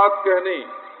ये बात कहनी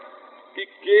कि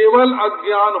केवल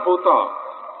अज्ञान होता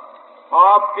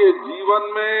आपके जीवन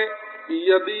में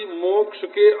यदि मोक्ष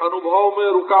के अनुभव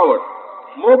में रुकावट,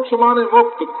 मोक्ष माने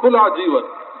मुक्त, खुला जीवन,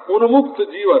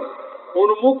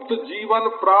 उन्मुक्त जीवन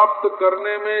प्राप्त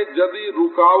करने में यदि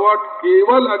रुकावट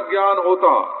केवल अज्ञान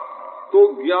होता तो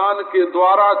ज्ञान के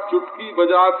द्वारा चुटकी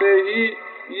बजाते ही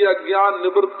ये अज्ञान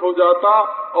निवृत्त हो जाता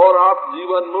और आप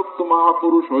जीवन मुक्त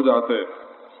महापुरुष हो जाते।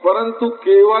 परंतु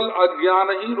केवल अज्ञान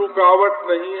ही रुकावट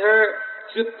नहीं है,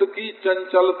 चित्त की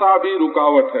चंचलता भी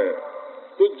रुकावट है।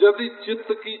 तो यदि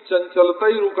चित्त की चंचलता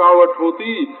ही रुकावट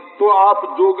होती तो आप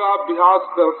योगाभ्यास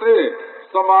करते,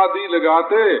 समाधि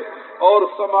लगाते और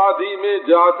समाधि में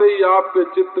जाते ही आपके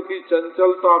चित्त की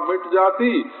चंचलता मिट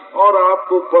जाती और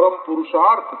आपको परम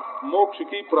पुरुषार्थ मोक्ष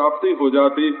की प्राप्ति हो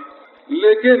जाती।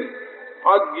 लेकिन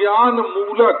अज्ञान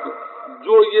मूलक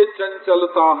जो ये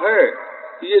चंचलता है,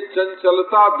 ये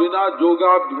चंचलता बिना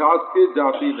योगाभ्यास के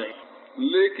जाती नहीं।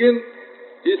 लेकिन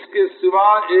इसके सिवा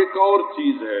एक और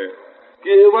चीज है,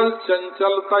 केवल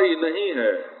चंचलता ही नहीं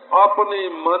है, अपने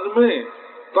मन में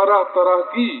तरह तरह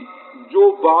की जो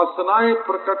वासनाएं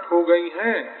प्रकट हो गई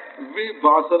हैं वे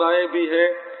वासनाएं भी हैं।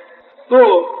 तो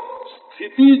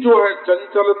स्थिति जो है,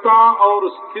 चंचलता और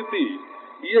स्थिति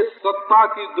ये सत्ता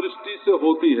की दृष्टि से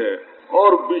होती है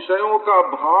और विषयों का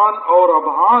भान और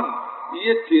अभान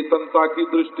ये चेतनता की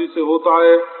दृष्टि से होता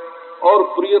है और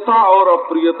प्रियता और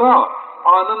अप्रियता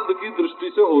आनंद की दृष्टि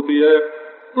से होती है।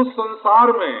 तो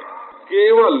संसार में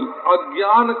केवल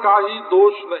अज्ञान का ही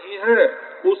दोष नहीं है,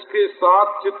 उसके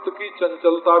साथ चित्त की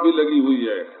चंचलता भी लगी हुई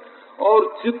है और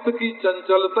चित्त की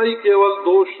चंचलता ही केवल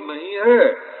दोष नहीं है,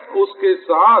 उसके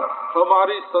साथ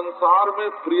हमारी संसार में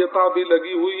प्रियता भी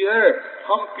लगी हुई है।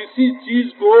 हम किसी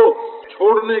चीज को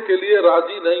छोड़ने के लिए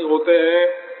राजी नहीं होते हैं,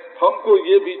 हमको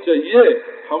ये भी चाहिए,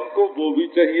 हमको वो भी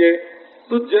चाहिए।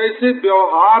 तो जैसे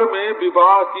व्यवहार में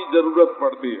विवाह की जरूरत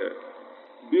पड़ती है,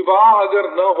 विवाह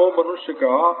अगर न हो मनुष्य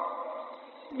का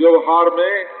व्यवहार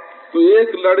में तो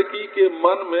एक लड़की के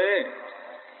मन में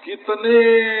कितने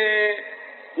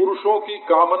पुरुषों की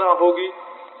कामना होगी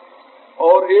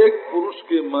और एक पुरुष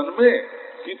के मन में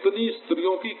कितनी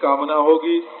स्त्रियों की कामना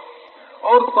होगी।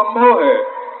 और संभव है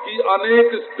कि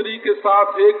अनेक स्त्री के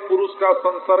साथ एक पुरुष का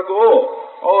संसर्ग हो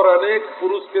और अनेक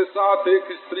पुरुष के साथ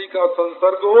एक स्त्री का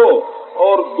संसर्ग हो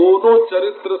और दोनों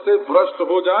चरित्र से भ्रष्ट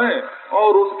हो जाएं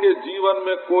और उनके जीवन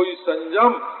में कोई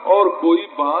संयम और कोई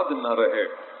बांध न रहे।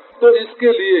 तो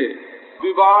इसके लिए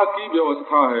विवाह की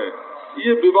व्यवस्था है।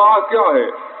 ये विवाह क्या है?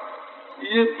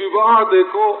 ये विवाह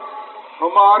देखो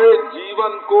हमारे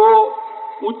जीवन को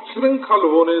उच्छृंखल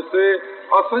होने से,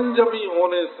 असंयमी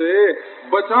होने से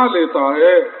बचा लेता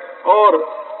है और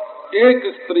एक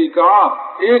स्त्री का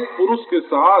एक पुरुष के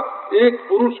साथ, एक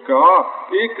पुरुष का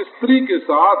एक स्त्री के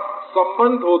साथ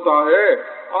संबंध होता है।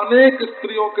 अनेक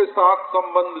स्त्रियों के साथ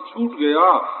संबंध छूट गया,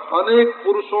 अनेक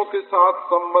पुरुषों के साथ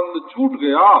संबंध छूट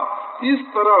गया। इस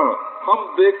तरह हम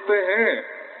देखते हैं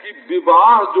कि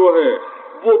विवाह जो है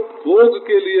वो भोग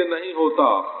के लिए नहीं होता,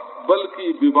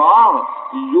 बल्कि विवाह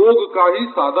योग का ही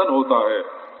साधन होता है।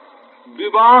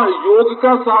 विवाह योग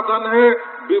का साधन है,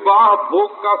 विवाह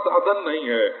भोग का साधन नहीं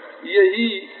है। यही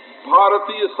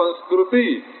भारतीय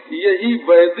संस्कृति, यही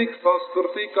वैदिक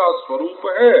संस्कृति का स्वरूप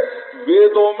है।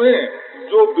 वेदों में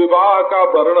जो विवाह का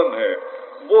वर्णन है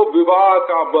वो विवाह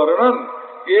का वर्णन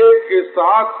एक के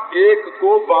साथ एक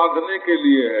को बांधने के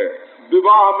लिए है।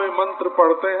 विवाह में मंत्र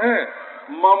पढ़ते हैं,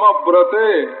 मम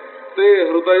व्रते ते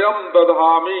हृदयम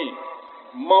दधामि,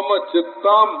 मम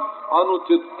चित्तम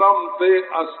अनुचित्तम ते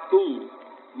अस्तु,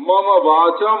 मम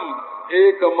वाचम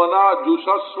एक मना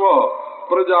जुषस्व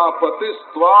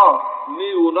प्रजापतिस्त्वा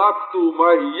निउनक्तु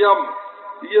मह्यम।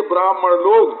 ये ब्राह्मण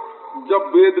लोग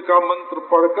जब वेद का मंत्र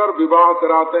पढ़कर विवाह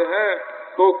कराते हैं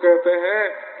तो कहते हैं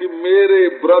कि मेरे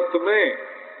व्रत में,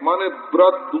 माने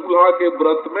व्रत दूल्हा के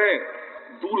व्रत में,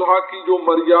 दूल्हा की जो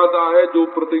मर्यादा है, जो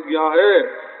प्रतिज्ञा है,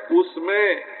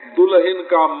 उसमें दुल्हन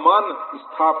का मन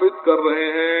स्थापित कर रहे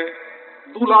हैं।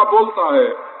 दूल्हा बोलता है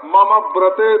मम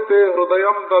व्रते ते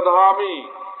हृदयम दधामि,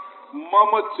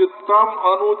 मम चित्तम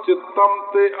अनुचित्तम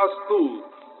ते अस्तु।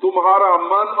 तुम्हारा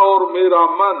मन और मेरा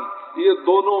मन ये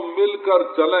दोनों मिलकर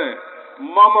चलें।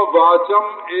 मम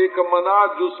वाचम एक मना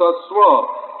जुषस्व,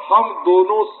 हम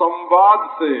दोनों संवाद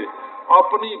से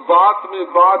अपनी बात में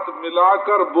बात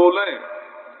मिलाकर बोलें।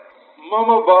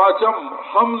 मम वाचम,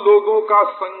 हम लोगों का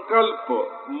संकल्प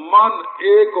मन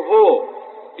एक हो,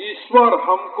 ईश्वर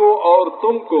हमको और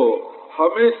तुमको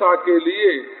हमेशा के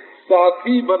लिए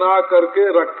साथी बना करके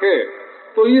रखे।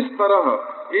 तो इस तरह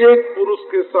एक पुरुष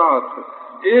के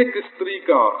साथ एक स्त्री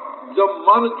का जब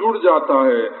मन जुड़ जाता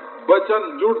है,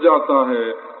 वचन जुड़ जाता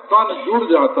है, तन जुड़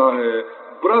जाता है,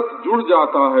 व्रत जुड़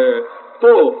जाता है,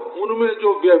 तो उनमें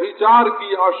जो व्यभिचार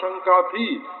की आशंका थी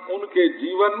उनके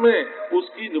जीवन में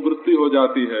उसकी निवृत्ति हो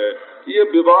जाती है। ये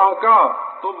विवाह का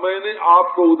तो मैंने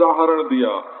आपको उदाहरण दिया।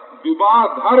 विवाह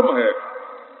धर्म है।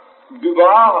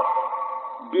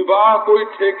 विवाह कोई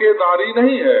ठेकेदारी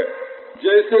नहीं है।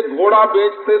 जैसे घोड़ा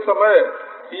बेचते समय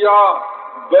या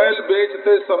बैल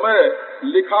बेचते समय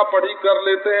लिखा पढ़ी कर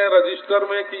लेते हैं रजिस्टर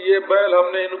में कि ये बैल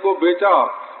हमने इनको बेचा,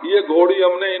 ये घोड़ी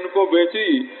हमने इनको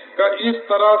बेची, का इस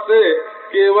तरह से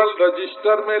केवल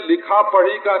रजिस्टर में लिखा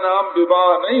पढ़ी का नाम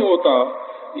विवाह नहीं होता।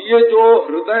 ये जो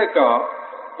हृदय का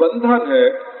बंधन है,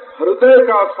 हृदय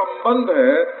का संबंध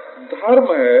है,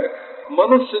 धर्म है,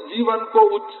 मनुष्य जीवन को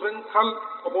उच्छृंखल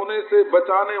होने से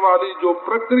बचाने वाली जो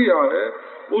प्रक्रिया है,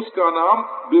 उसका नाम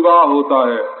विवाह होता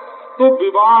है। तो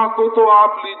विवाह को तो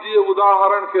आप लीजिए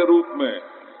उदाहरण के रूप में,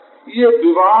 ये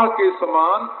विवाह के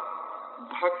समान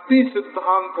भक्ति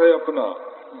सिद्धांत है अपना।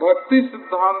 भक्ति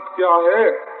सिद्धांत क्या है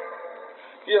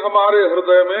कि हमारे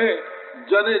हृदय में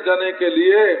जने जने के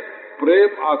लिए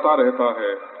प्रेम आता रहता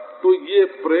है। तो ये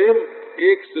प्रेम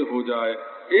एक से हो जाए,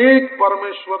 एक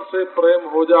परमेश्वर से प्रेम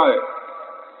हो जाए,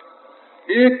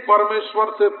 एक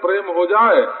परमेश्वर से प्रेम हो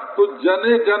जाए, तो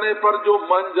जने जने पर जो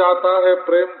मन जाता है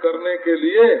प्रेम करने के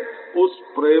लिए, उस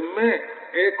प्रेम में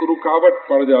एक रुकावट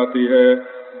पड़ जाती है।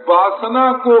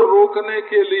 वासना को रोकने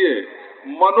के लिए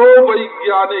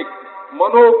मनोवैज्ञानिक,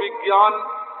 मनोविज्ञान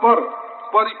पर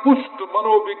परिपुष्ट,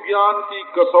 मनोविज्ञान की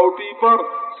कसौटी पर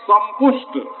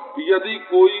संपुष्ट यदि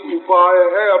कोई उपाय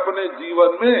है अपने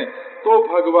जीवन में, तो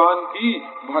भगवान की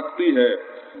भक्ति है।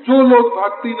 जो लोग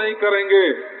भक्ति नहीं करेंगे,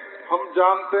 हम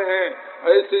जानते हैं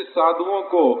ऐसे साधुओं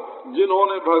को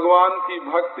जिन्होंने भगवान की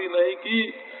भक्ति नहीं की,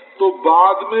 तो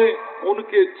बाद में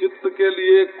उनके चित्त के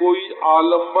लिए कोई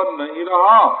आलंबन नहीं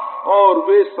रहा और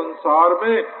वे संसार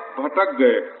में भटक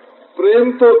गए।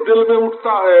 प्रेम तो दिल में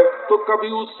उठता है तो कभी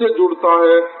उससे जुड़ता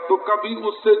है, तो कभी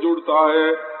उससे जुड़ता है,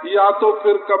 या तो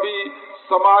फिर कभी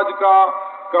समाज का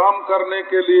काम करने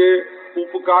के लिए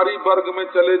उपकारी वर्ग में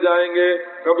चले जाएंगे,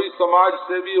 कभी समाज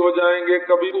सेवी हो जाएंगे,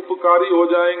 कभी उपकारी हो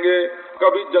जाएंगे,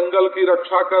 कभी जंगल की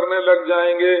रक्षा करने लग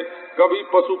जाएंगे, कभी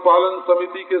पशुपालन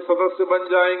समिति के सदस्य बन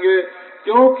जाएंगे,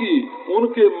 क्योंकि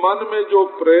उनके मन में जो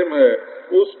प्रेम है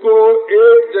उसको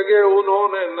एक जगह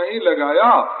उन्होंने नहीं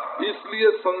लगाया, इसलिए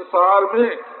संसार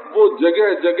में वो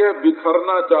जगह जगह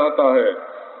बिखरना चाहता है।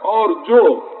 और जो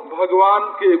भगवान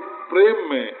के प्रेम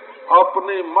में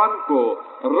अपने मन को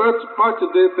रच पच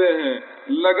देते हैं,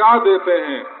 लगा देते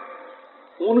हैं,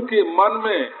 उनके मन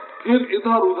में फिर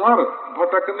इधर उधर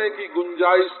भटकने की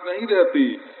गुंजाइश नहीं रहती,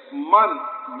 मन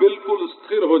बिल्कुल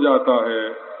स्थिर हो जाता है।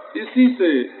 इसी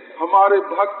से हमारे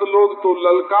भक्त लोग तो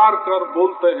ललकार कर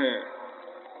बोलते हैं,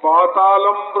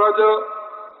 पातालम ब्रज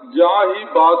जाहि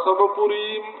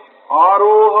बासवपुरीम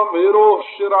आरोह मेरोह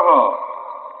शिरः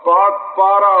पात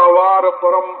पारावार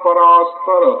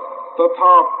परंपरास्तर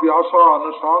तथा प्यासा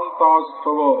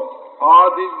अनुशांतास्तव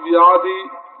आदि व्याधि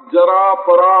जरा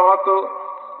पराहत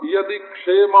यदि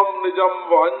क्षेमम निजम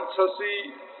वांछसी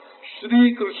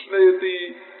श्री कृष्णेति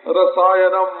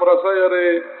रसायनम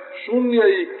रसयरे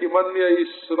शून्यई किमन्यई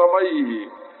श्रमई।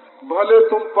 भले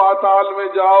तुम पाताल में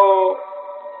जाओ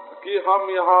कि हम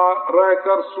यहाँ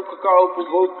रहकर सुख का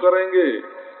उपभोग करेंगे,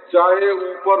 चाहे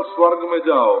ऊपर स्वर्ग में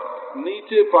जाओ,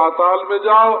 नीचे पाताल में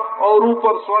जाओ और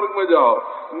ऊपर स्वर्ग में जाओ,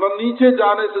 न नीचे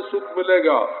जाने से सुख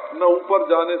मिलेगा न ऊपर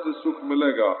जाने से सुख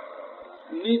मिलेगा।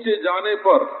 नीचे जाने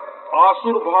पर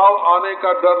आसुर भाव आने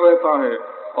का डर रहता है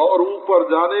और ऊपर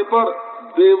जाने पर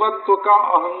देवत्व का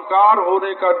अहंकार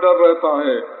होने का डर रहता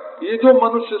है। ये जो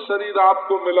मनुष्य शरीर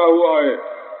आपको मिला हुआ है,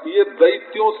 ये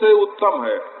दैत्यों से उत्तम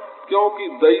है, क्योंकि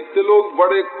दैत्य लोग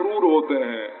बड़े क्रूर होते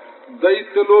हैं,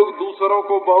 दैत्य लोग दूसरों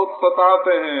को बहुत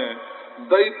सताते हैं,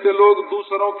 दैत्य लोग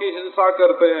दूसरों की हिंसा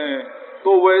करते हैं।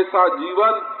 तो वैसा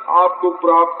जीवन आपको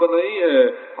प्राप्त नहीं है,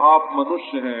 आप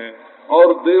मनुष्य हैं।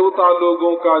 और देवता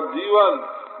लोगों का जीवन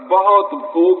बहुत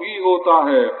भोगी होता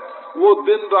है, वो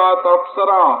दिन रात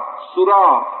अप्सरा सुरा,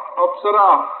 अप्सरा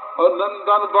और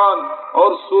नंदन वन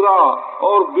और सुरा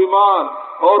और विमान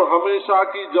और हमेशा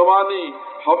की जवानी,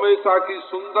 हमेशा की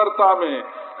सुंदरता में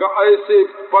ऐसे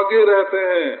पगे रहते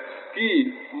हैं कि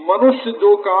मनुष्य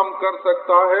जो काम कर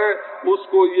सकता है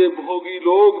उसको ये भोगी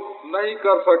लोग नहीं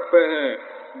कर सकते हैं।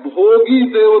 भोगी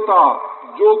देवता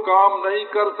जो काम नहीं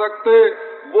कर सकते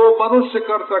वो मनुष्य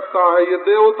कर सकता है। ये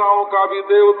देवताओं का भी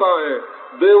देवता है,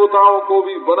 देवताओं को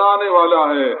भी बनाने वाला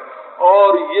है।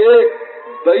 और ये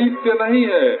दैत्य नहीं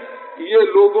है, ये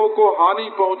लोगों को हानि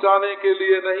पहुंचाने के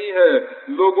लिए नहीं है,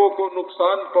 लोगों को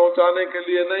नुकसान पहुंचाने के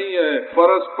लिए नहीं है,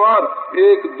 परस्पर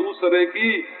एक दूसरे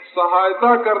की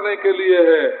सहायता करने के लिए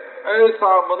है।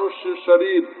 ऐसा मनुष्य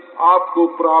शरीर आपको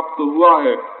प्राप्त हुआ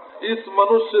है। इस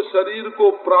मनुष्य शरीर को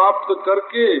प्राप्त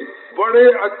करके बड़े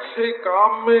अच्छे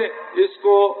काम में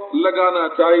इसको लगाना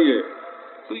चाहिए।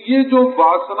 तो ये जो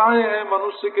वासनाएं हैं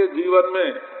मनुष्य के जीवन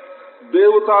में,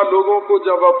 देवता लोगों को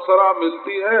जब अप्सरा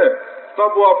मिलती है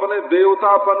तब वो अपने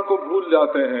देवतापन को भूल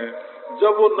जाते हैं।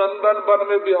 जब वो नंदन वन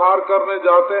में विहार करने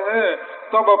जाते हैं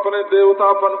तब अपने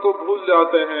देवतापन को भूल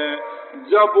जाते हैं।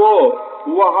 जब वो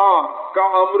वहाँ का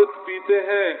अमृत पीते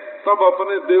हैं तब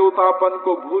अपने देवतापन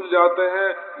को भूल जाते हैं,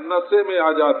 नशे में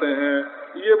आ जाते हैं।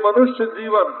 ये मनुष्य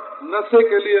जीवन नशे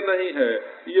के लिए नहीं है,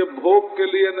 ये भोग के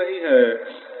लिए नहीं है,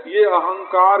 ये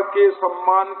अहंकार के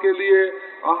सम्मान के लिए,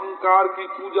 अहंकार की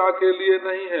पूजा के लिए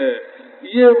नहीं है।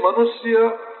 ये मनुष्य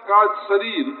का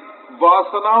शरीर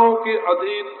वासनाओं के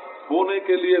अधीन होने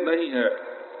के लिए नहीं है।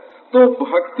 तो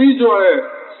भक्ति जो है,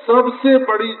 सबसे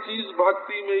बड़ी चीज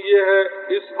भक्ति में ये है,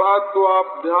 इस बात को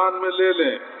आप ध्यान में ले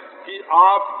लें कि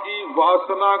आपकी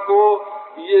वासना को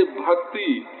ये भक्ति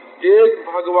एक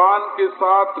भगवान के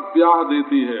साथ ब्याह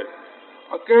देती है।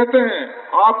 कहते हैं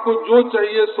आपको जो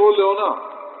चाहिए सो लो ना,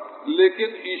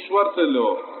 लेकिन ईश्वर से लो।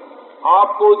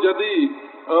 आपको यदि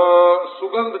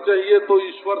सुगंध चाहिए तो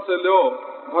ईश्वर से लो।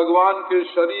 भगवान के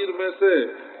शरीर में से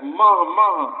मह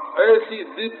मह ऐसी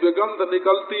दिव्य गंध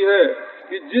निकलती है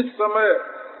कि जिस समय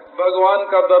भगवान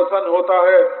का दर्शन होता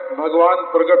है भगवान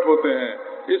प्रकट होते हैं।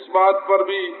 इस बात पर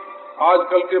भी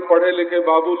आजकल के पढ़े लिखे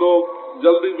बाबू लोग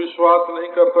जल्दी विश्वास नहीं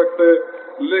कर सकते,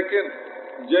 लेकिन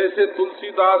जैसे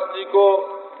तुलसीदास जी को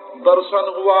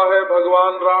दर्शन हुआ है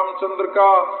भगवान रामचंद्र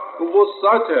का तो वो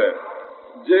सच है।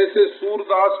 जैसे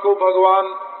सूरदास को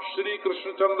भगवान श्री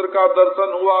कृष्णचंद्र का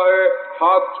दर्शन हुआ है,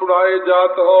 हाथ छुड़ाए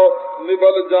जात हो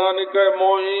निबल जान के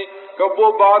मोही, कब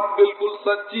वो बात बिल्कुल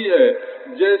सच्ची है।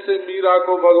 जैसे मीरा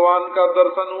को भगवान का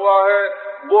दर्शन हुआ है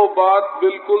वो बात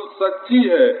बिल्कुल सच्ची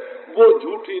है, वो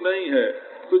झूठी नहीं है।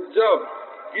 तो जब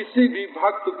किसी भी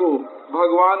भक्त को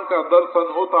भगवान का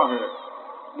दर्शन होता है,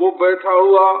 वो बैठा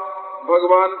हुआ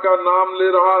भगवान का नाम ले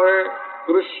रहा है,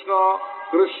 कृष्णा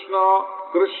कृष्णा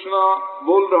कृष्णा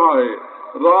बोल रहा है,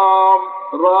 राम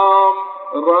राम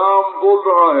राम बोल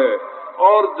रहा है।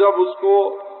 और जब उसको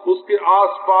उसके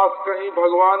आसपास कहीं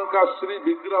भगवान का श्री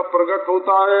विग्रह प्रकट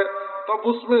होता है तब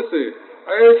उसमें से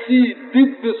ऐसी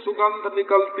दिव्य सुगंध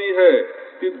निकलती है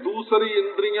कि दूसरी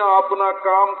इंद्रियां अपना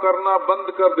काम करना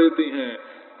बंद कर देती हैं।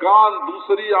 कान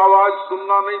दूसरी आवाज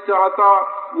सुनना नहीं चाहता,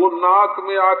 वो नाक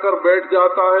में आकर बैठ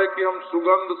जाता है कि हम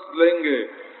सुगंध लेंगे।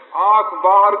 आंख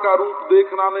बाहर का रूप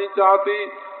देखना नहीं चाहती,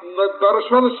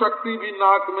 दर्शन शक्ति भी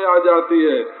नाक में आ जाती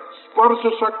है, स्पर्श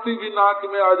शक्ति भी नाक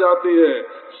में आ जाती है,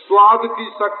 स्वाद की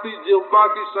शक्ति, जिह्वा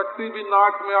की शक्ति भी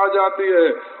नाक में आ जाती है।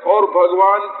 और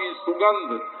भगवान की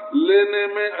सुगंध लेने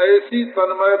में ऐसी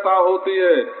तन्मयता होती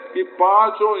है कि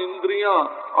पांचों इंद्रियां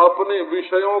अपने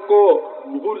विषयों को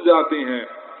भूल जाती हैं।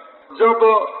 जब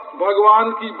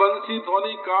भगवान की बंसी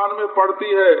ध्वनि कान में पड़ती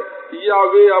है या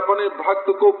वे अपने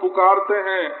भक्त को पुकारते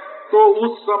हैं तो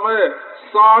उस समय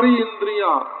सारी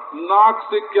इंद्रियां, नाक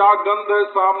से क्या गंध है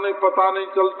सामने पता नहीं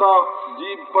चलता,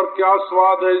 जीभ पर क्या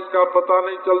स्वाद है इसका पता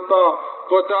नहीं चलता,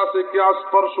 त्वचा से क्या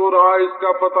स्पर्श हो रहा है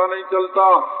इसका पता नहीं चलता,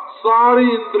 सारी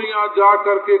इंद्रियां जा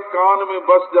करके कान में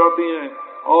बस जाती हैं।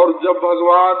 और जब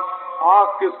भगवान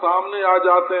आँख के सामने आ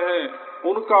जाते हैं,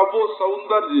 उनका वो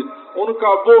सौंदर्य,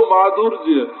 उनका वो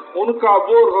माधुर्य, उनका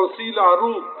वो रसीला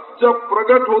रूप जब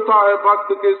प्रकट होता है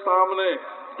भक्त के सामने,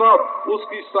 तब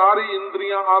उसकी सारी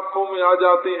इंद्रियां आंखों में आ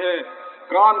जाती हैं।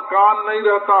 कान कान नहीं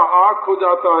रहता, आँख हो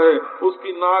जाता है,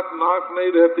 उसकी नाक नाक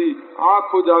नहीं रहती,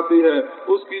 आँख हो जाती है,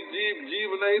 उसकी जीभ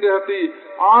जीभ नहीं रहती,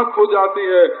 आँख हो जाती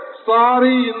है।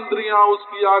 सारी इंद्रियां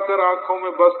उसकी आकर आंखों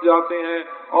में बस जाती हैं।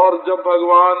 और जब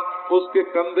भगवान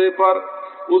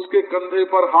उसके कंधे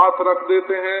पर हाथ रख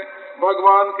देते हैं,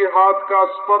 भगवान के हाथ का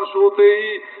स्पर्श होते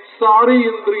ही सारी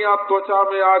इंद्रियां त्वचा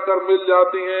में आकर मिल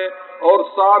जाती हैं और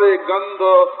सारे गंध,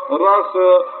 रस,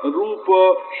 रूप,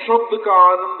 शब्द का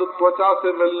आनंद त्वचा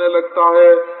से मिलने लगता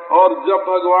है। और जब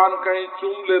भगवान कहीं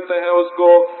चूम लेते हैं उसको,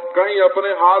 कहीं अपने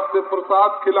हाथ से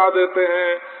प्रसाद खिला देते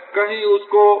हैं, कहीं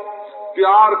उसको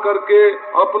प्यार करके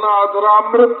अपना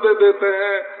अधरामृत दे देते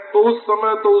हैं, तो उस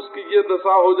समय तो उसकी ये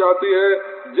दशा हो जाती है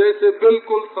जैसे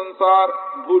बिल्कुल संसार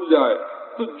भूल जाए।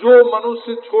 तो जो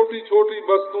मनुष्य छोटी छोटी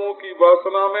वस्तुओं की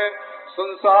वासना में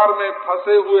संसार में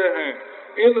फंसे हुए हैं,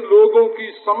 इन लोगों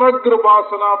की समग्र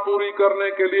वासना पूरी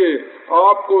करने के लिए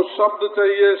आपको शब्द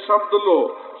चाहिए, शब्द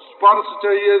लो, स्पर्श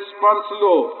चाहिए, स्पर्श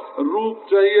लो, रूप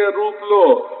चाहिए, रूप लो,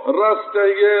 रस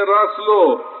चाहिए, रस लो।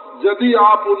 यदि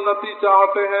आप उन्नति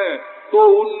चाहते हैं तो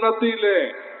उन्नति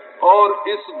लें और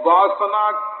इस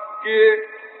वासना के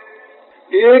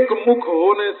एक मुख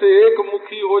होने से, एक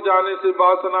मुखी हो जाने से,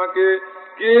 वासना के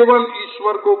केवल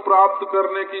ईश्वर को प्राप्त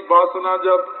करने की वासना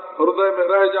जब हृदय में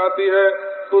रह जाती है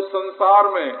तो संसार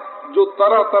में जो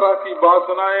तरह तरह की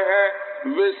वासनाएं हैं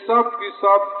वे सब की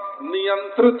सब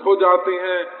नियंत्रित हो जाती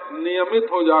हैं,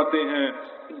 नियमित हो जाती हैं।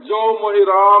 जो मोहि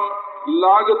राम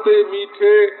लागते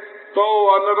मीठे तो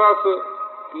अनरस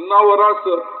नवरस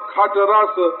खट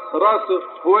रस रस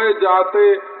हुए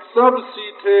जाते सब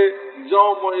सीठे। जो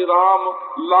मोहि राम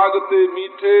लागते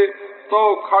मीठे तो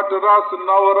खट रस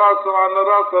नवरस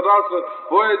अनरस रस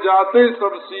हुए जाते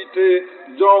सब सीठे।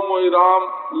 जो मोहि राम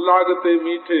लागते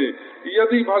मीठे।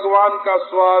 यदि भगवान का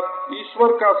स्वाद,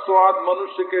 ईश्वर का स्वाद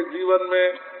मनुष्य के जीवन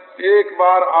में एक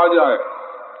बार आ जाए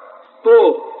तो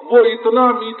वो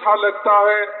इतना मीठा लगता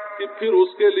है कि फिर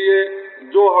उसके लिए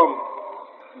जो हम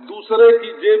दूसरे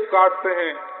की जेब काटते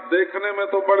हैं, देखने में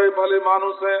तो बड़े भले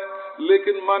मानुस हैं,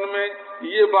 लेकिन मन में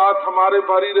ये बात हमारे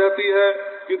भरी रहती है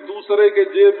कि दूसरे के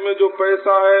जेब में जो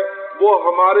पैसा है वो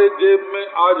हमारे जेब में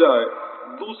आ जाए।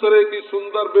 दूसरे की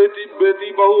सुंदर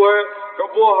बेटी बहू है कि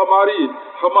वो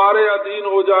हमारे अधीन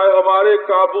हो जाए, हमारे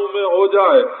काबू में हो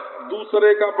जाए।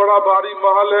 दूसरे का बड़ा भारी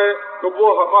महल है तो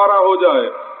वो हमारा हो जाए।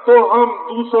 तो हम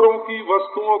दूसरों की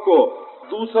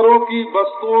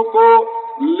वस्तुओं को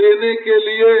लेने के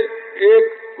लिए एक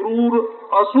क्रूर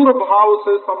असुर भाव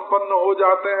से संपन्न हो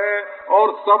जाते हैं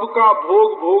और सबका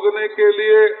भोग भोगने के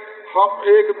लिए हम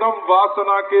एकदम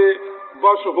वासना के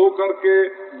वश होकर के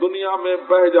दुनिया में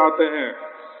बह जाते हैं।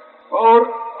 और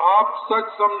आप सच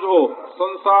समझो,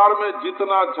 संसार में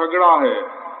जितना झगड़ा है,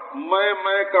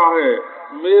 मैं का है,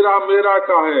 मेरा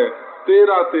का है,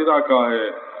 तेरा का है।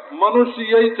 मनुष्य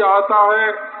यही चाहता है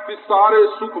कि सारे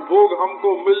सुख भोग हमको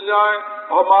मिल जाएं,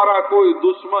 हमारा कोई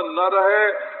दुश्मन न रहे,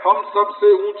 हम सबसे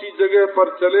ऊंची जगह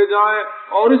पर चले जाएं,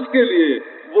 और इसके लिए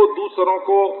वो दूसरों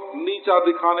को नीचा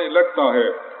दिखाने लगता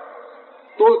है।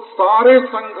 तो सारे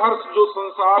संघर्ष जो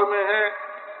संसार में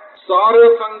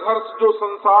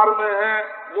है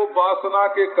वो वासना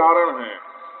के कारण है।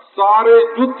 सारे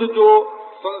युद्ध जो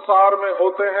संसार में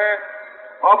होते हैं,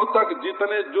 अब तक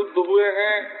जितने युद्ध हुए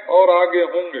हैं और आगे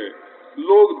होंगे,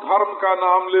 लोग धर्म का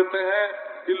नाम लेते हैं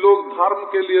कि लोग धर्म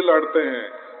के लिए लड़ते हैं।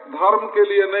 धर्म के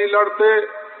लिए नहीं लड़ते,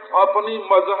 अपनी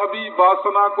मजहबी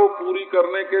वासना को पूरी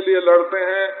करने के लिए लड़ते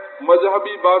हैं।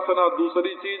 मजहबी वासना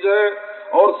दूसरी चीज है,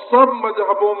 और सब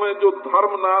मजहबों में जो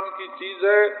धर्म नाम की चीज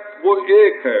है वो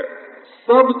एक है।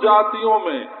 सब जातियों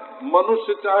में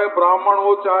मनुष्य चाहे ब्राह्मण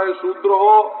हो चाहे शूद्र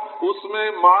हो,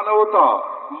 उसमें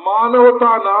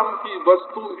मानवता नाम की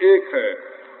वस्तु एक है।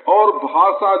 और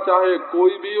भाषा चाहे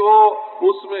कोई भी हो,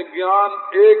 उसमें ज्ञान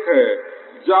एक है।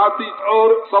 जाति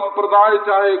और संप्रदाय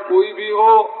चाहे कोई भी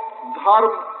हो,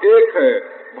 धर्म एक है।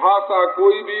 भाषा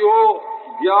कोई भी हो,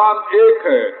 ज्ञान एक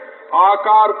है।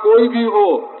 आकार कोई भी हो,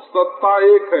 सत्ता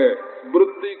एक है।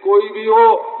 वृत्ति कोई भी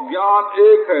हो, ज्ञान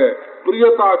एक है।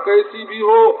 प्रियता कैसी भी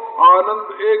हो,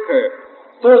 आनंद एक है।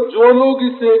 तो जो लोग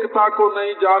इस एकता को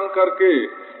नहीं जान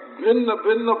करके भिन्न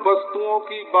भिन्न वस्तुओं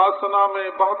की वासना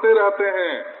में बहते रहते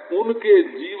हैं, उनके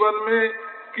जीवन में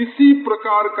किसी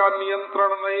प्रकार का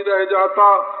नियंत्रण नहीं रह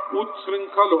जाता,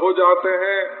 उच्छृंखल हो जाते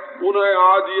हैं। उन्हें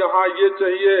आज यहाँ ये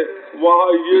चाहिए,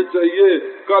 वहाँ ये चाहिए,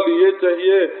 कल ये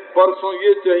चाहिए, परसों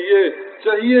ये चाहिए।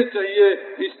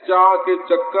 इस चाह के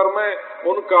चक्कर में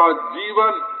उनका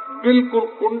जीवन बिल्कुल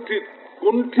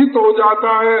कुंठित हो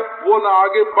जाता है। वो न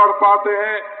आगे बढ़ पाते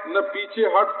हैं, न पीछे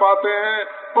हट पाते हैं।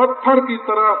 पत्थर की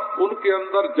तरह उनके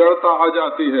अंदर जड़ता आ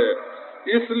जाती है।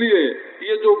 इसलिए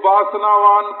ये जो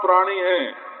वासनावान प्राणी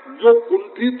हैं, जो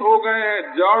कुंठित हो गए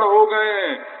हैं, जड़ हो गए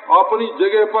हैं, अपनी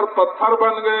जगह पर पत्थर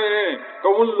बन गए हैं, तो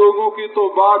उन लोगों की तो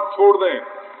बात छोड़ दें।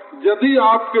 यदि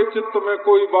आपके चित्त में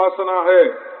कोई वासना है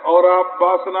और आप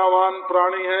वासनावान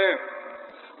प्राणी हैं,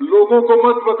 लोगों को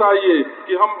मत बताइए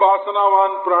कि हम वासनावान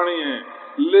प्राणी हैं,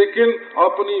 लेकिन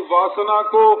अपनी वासना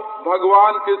को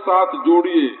भगवान के साथ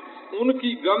जोड़िए।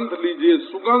 उनकी गंध लीजिए,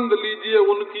 सुगंध लीजिए,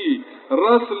 उनकी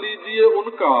रस लीजिए,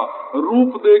 उनका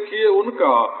रूप देखिए,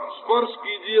 उनका स्पर्श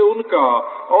कीजिए उनका,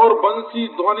 और बंसी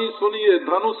ध्वनि सुनिए,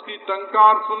 धनुष की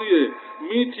टंकार सुनिए,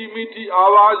 मीठी मीठी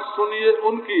आवाज सुनिए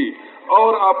उनकी,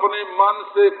 और अपने मन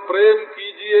से प्रेम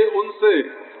कीजिए उनसे,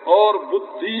 और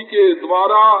बुद्धि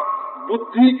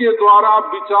के द्वारा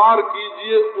विचार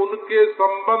कीजिए उनके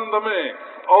संबंध में,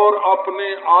 और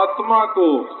अपने आत्मा को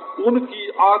उनकी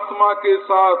आत्मा के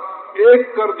साथ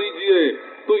एक कर दीजिए।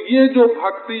 तो ये जो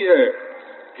भक्ति है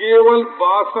केवल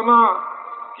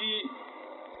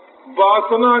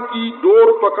वासना की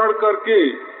डोर पकड़ करके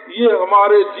ये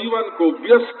हमारे जीवन को,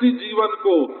 व्यष्टि जीवन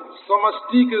को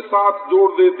समष्टि के साथ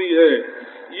जोड़ देती है।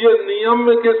 ये नियम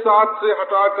के साथ से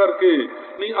हटा करके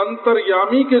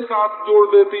अंतर्यामी के साथ जोड़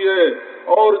देती है।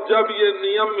 और जब ये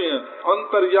नियम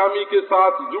अंतर्यामी के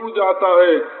साथ जुड़ जाता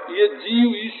है, ये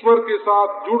जीव ईश्वर के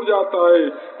साथ जुड़ जाता है,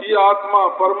 ये आत्मा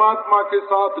परमात्मा के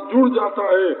साथ जुड़ जाता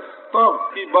है, तब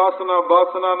की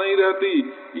वासना नहीं रहती,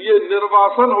 ये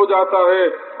निर्वासन हो जाता है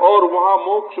और वहाँ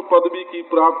मोक्ष पदवी की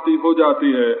प्राप्ति हो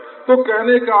जाती है। तो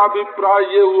कहने का अभिप्राय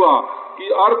ये हुआ कि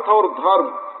अर्थ और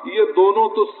धर्म ये दोनों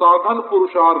तो साधन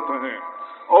पुरुषार्थ हैं,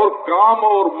 और काम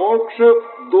और मोक्ष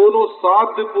दोनों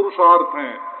साध्य पुरुषार्थ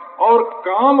हैं। और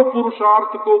काम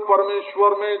पुरुषार्थ को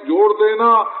परमेश्वर में जोड़ देना,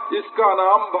 इसका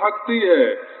नाम भक्ति है।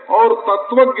 और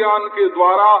तत्व ज्ञान के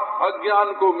द्वारा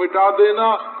अज्ञान को मिटा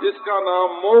देना, इसका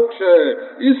नाम मोक्ष है।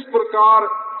 इस प्रकार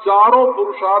चारों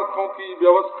पुरुषार्थों की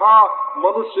व्यवस्था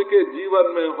मनुष्य के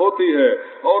जीवन में होती है।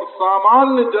 और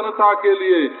सामान्य जनता के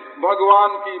लिए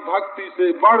भगवान की भक्ति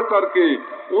से बढ़ करके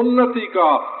उन्नति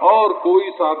का और कोई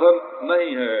साधन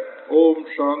नहीं है। ओम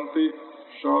शांति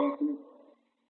शांति।